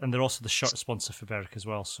that, and they're also the shirt sponsor for Berwick as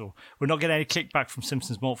well. So we're not getting any kickback from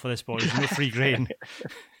Simpson's Malt for this, boys. No free grain.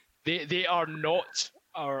 They are not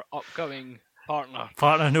our upcoming partner.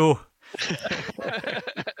 No.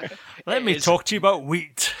 Let me talk to you about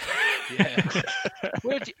wheat. Yeah.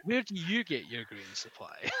 Where do you get your grain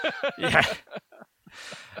supply? Yeah.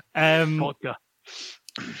 Vodka.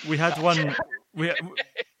 We had one.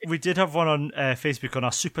 We did have one on Facebook on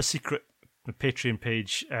our super secret Patreon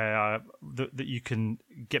page that you can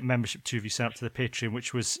get membership to if you sign up to the Patreon,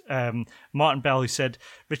 which was Martin Bell, who said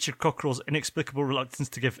Richard Cockerell's inexplicable reluctance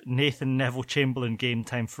to give Nathan Neville-Chamberlain game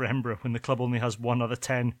time for Edinburgh when the club only has one other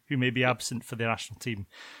 10 who may be absent for the national team.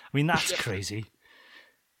 I mean, that's crazy.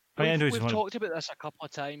 We've talked about this a couple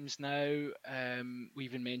of times now. We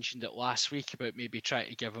even mentioned it last week about maybe trying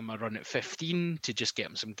to give him a run at 15 to just get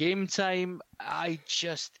him some game time. I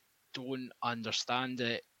just don't understand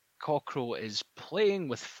it. Cockerell is playing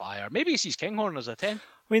with fire. Maybe he sees Kinghorn as a 10. I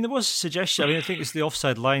mean, there was a suggestion. I think it's the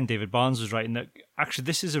offside line. David Barnes was right in that actually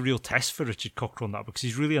this is a real test for Richard Cockerell on that, because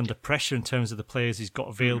he's really under pressure in terms of the players he's got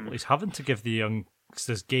available. He's having to give the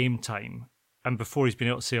youngsters game time. And before he's been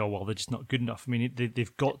able to say, they're just not good enough. I mean,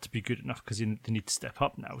 they've got to be good enough because they need to step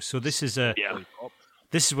up now. So this is this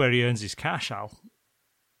is where he earns his cash, Al.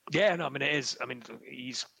 Yeah, no, I mean, it is. I mean,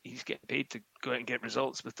 he's getting paid to go out and get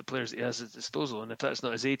results with the players that he has at his disposal. And if that's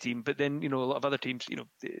not his A team, but then, a lot of other teams, the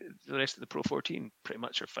rest of the Pro 14 pretty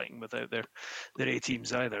much are fighting without their A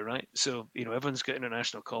teams either, right? So, everyone's got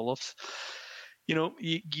international call-offs.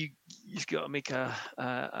 You've got to make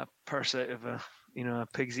a purse out of a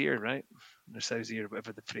pig's ear, right? Or sow's ear,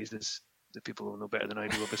 whatever the phrase is. The people will know better than I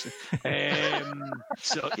do, obviously.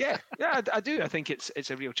 So I do. I think it's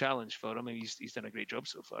a real challenge for him. I mean, he's done a great job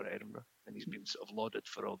so far at Edinburgh, and he's been sort of lauded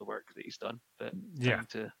for all the work that he's done. But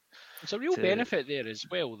it's a real benefit there as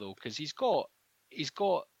well, though, because he's got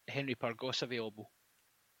Henry Pyrgos available.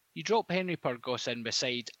 You drop Henry Pyrgos in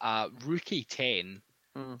beside a rookie 10.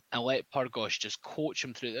 And let Pyrgos just coach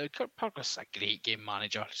him through. Pyrgos is a great game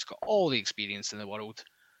manager. He's got all the experience in the world.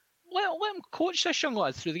 Let him coach this young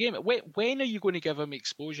lad through the game. When are you going to give him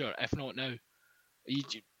exposure, if not now?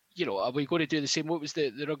 Are we going to do the same? What was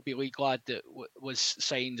the rugby league lad that was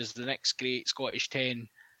signed as the next great Scottish 10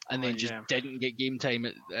 and then just didn't get game time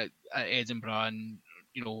at Edinburgh and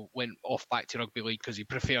went off back to rugby league because he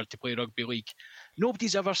preferred to play rugby league?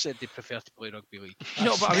 Nobody's ever said they prefer to play rugby league.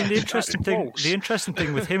 No, but I mean, the interesting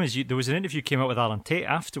thing with him is there was an interview came out with Alan Tate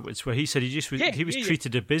afterwards where he said he was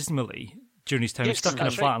treated abysmally during his time. He stuck in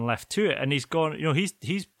a flat and left to it, and he's gone.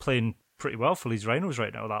 He's playing pretty well for Leeds Rhinos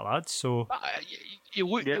right now, that lad. So he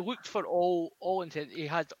looked for all intent. He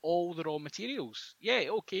had all the raw materials. Yeah,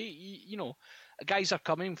 okay. Guys are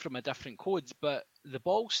coming from a different code, but the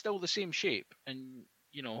ball's still the same shape, and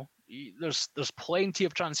there's plenty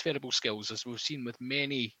of transferable skills, as we've seen with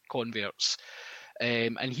many converts.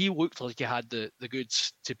 And he looked like he had the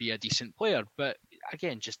goods to be a decent player, but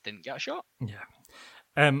again, just didn't get a shot. Yeah.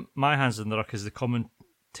 My hands in the ruck is the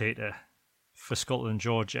commentator for Scotland and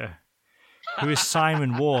Georgia, who is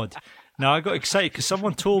Simon Ward. Now, I got excited because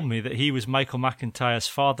someone told me that he was Michael McIntyre's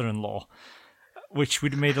father-in-law. which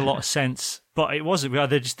would have made a lot of sense, but it wasn't.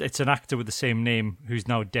 It's an actor with the same name who's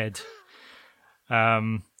now dead.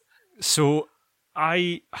 So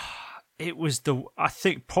it was I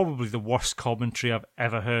think probably the worst commentary I've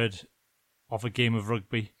ever heard of a game of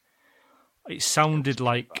rugby. It sounded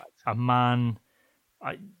like a man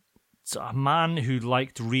who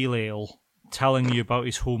liked real ale telling you about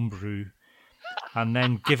his homebrew and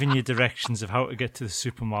then giving you directions of how to get to the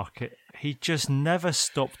supermarket. He just never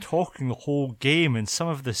stopped talking the whole game, and some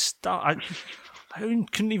of the stuff I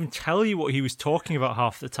couldn't even tell you what he was talking about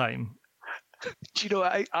half the time. Do you know,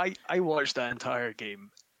 I watched that entire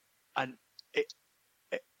game, and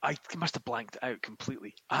I must have blanked it out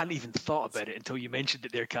completely. I hadn't even thought about it until you mentioned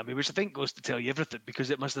it there, Cammy, which I think goes to tell you everything, because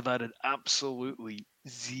it must have added absolutely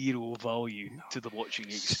zero value to the watching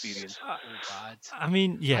experience. Bad. I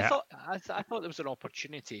mean, yeah. I thought there was an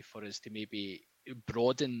opportunity for us to maybe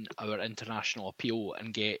broaden our international appeal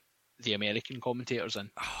and get the American commentators in.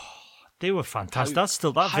 They were fantastic.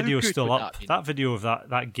 That video is still up. That video of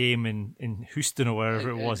that game in Houston or wherever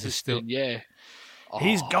it was is still. Yeah.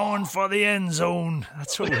 He's going for the end zone.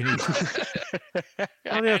 That's what we need.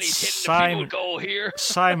 And he's hitting the field goal here.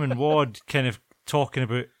 Simon Ward kind of talking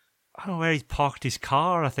about, I don't know where he parked his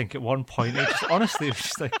car, I think, at one point. Honestly, it was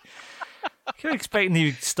just like, you're expecting he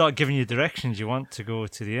would start giving you directions. You want to go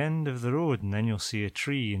to the end of the road, and then you'll see a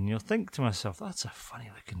tree, and you'll think to myself, that's a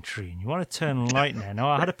funny-looking tree, and you want to turn right now. Now,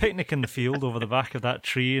 I had a picnic in the field over the back of that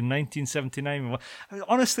tree in 1979.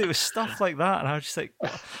 Honestly, it was stuff like that, and I was just like,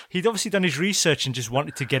 he'd obviously done his research and just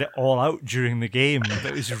wanted to get it all out during the game, but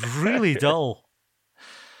it was really dull.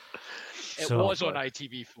 It was on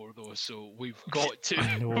ITV4 though, so we've got to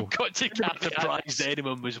I'm surprised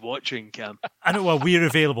anyone was watching, Cam. I know. Well, we're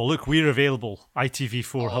available. Look, we're available.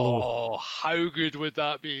 ITV4. Hello. Oh, how good would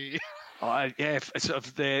that be? Yeah,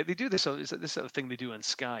 they do this. It's this sort of thing they do on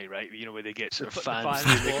Sky, right? You know, where they get sort of fans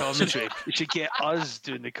doing the commentary. They should get us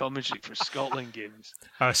doing the commentary for Scotland games.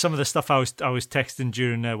 Some of the stuff I was texting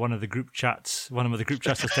during one of the group chats. One of the group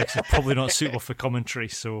chats I was texting probably not suitable for commentary.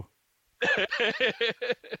 So.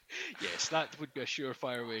 Yes, that would be a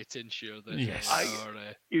surefire way to ensure that. Yes.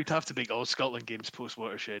 You'd have to make all Scotland games post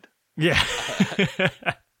Watershed. Yeah.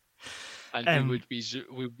 And we'd be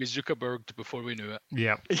Zuckerberged before we knew it.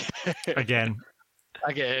 Yeah. Again.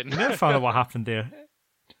 You never found out what happened there.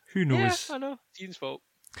 Who knows? Yeah, I know. Dean's fault.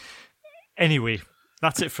 Anyway,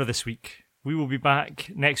 that's it for this week. We will be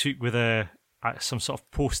back next week with some sort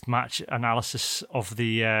of post-match analysis of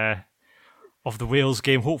the Wales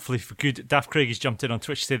game, hopefully for good. Daft Craig has jumped in on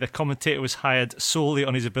Twitch to say the commentator was hired solely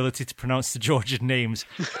on his ability to pronounce the Georgian names.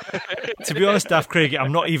 To be honest, Daft Craig,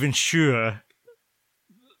 I'm not even sure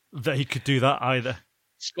that he could do that either.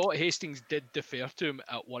 Scott Hastings did defer to him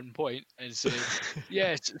at one point and said,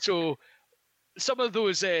 yes, so some of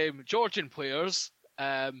those Georgian players,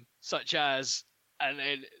 such as, and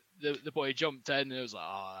then the boy jumped in and it was like,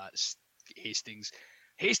 that's Hastings.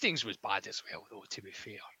 Hastings was bad as well, though, to be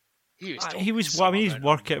fair. He was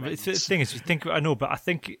working. The thing is, I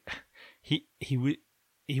think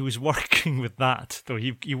he was working with that though.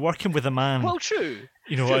 You're working with a man. Well, true.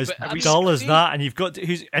 You know, as dull as that, and you've got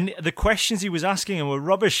and the questions he was asking him were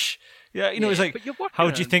rubbish. Yeah, it's like, how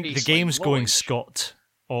do you think the game's going, Scott?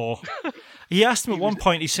 Or he asked him at one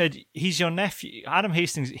point. He said, "He's your nephew, Adam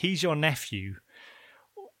Hastings. He's your nephew."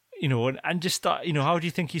 You know, and just that. You know, how do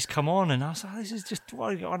you think he's come on? And I was like, this is just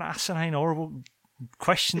what an asinine, horrible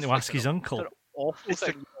question to ask his uncle.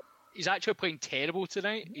 He's actually playing terrible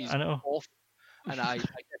tonight. I know. Off, and I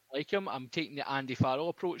dislike him. I'm taking the Andy Farrell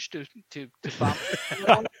approach to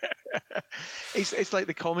family. It's like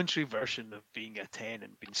the commentary version of being a 10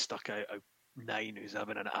 and being stuck out a 9 who's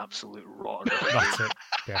having an absolute rotten. That's it.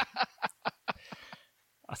 Yeah.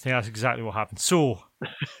 I think that's exactly what happened. So,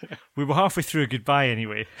 we were halfway through a goodbye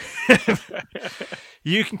anyway.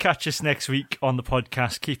 You can catch us next week on the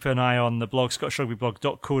podcast. Keep an eye on the blog,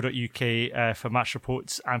 scottishrugbyblog.co.uk, for match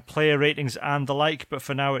reports and player ratings and the like. But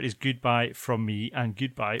for now, it is goodbye from me and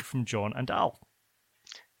goodbye from John and Al.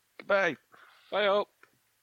 Goodbye. Bye, all.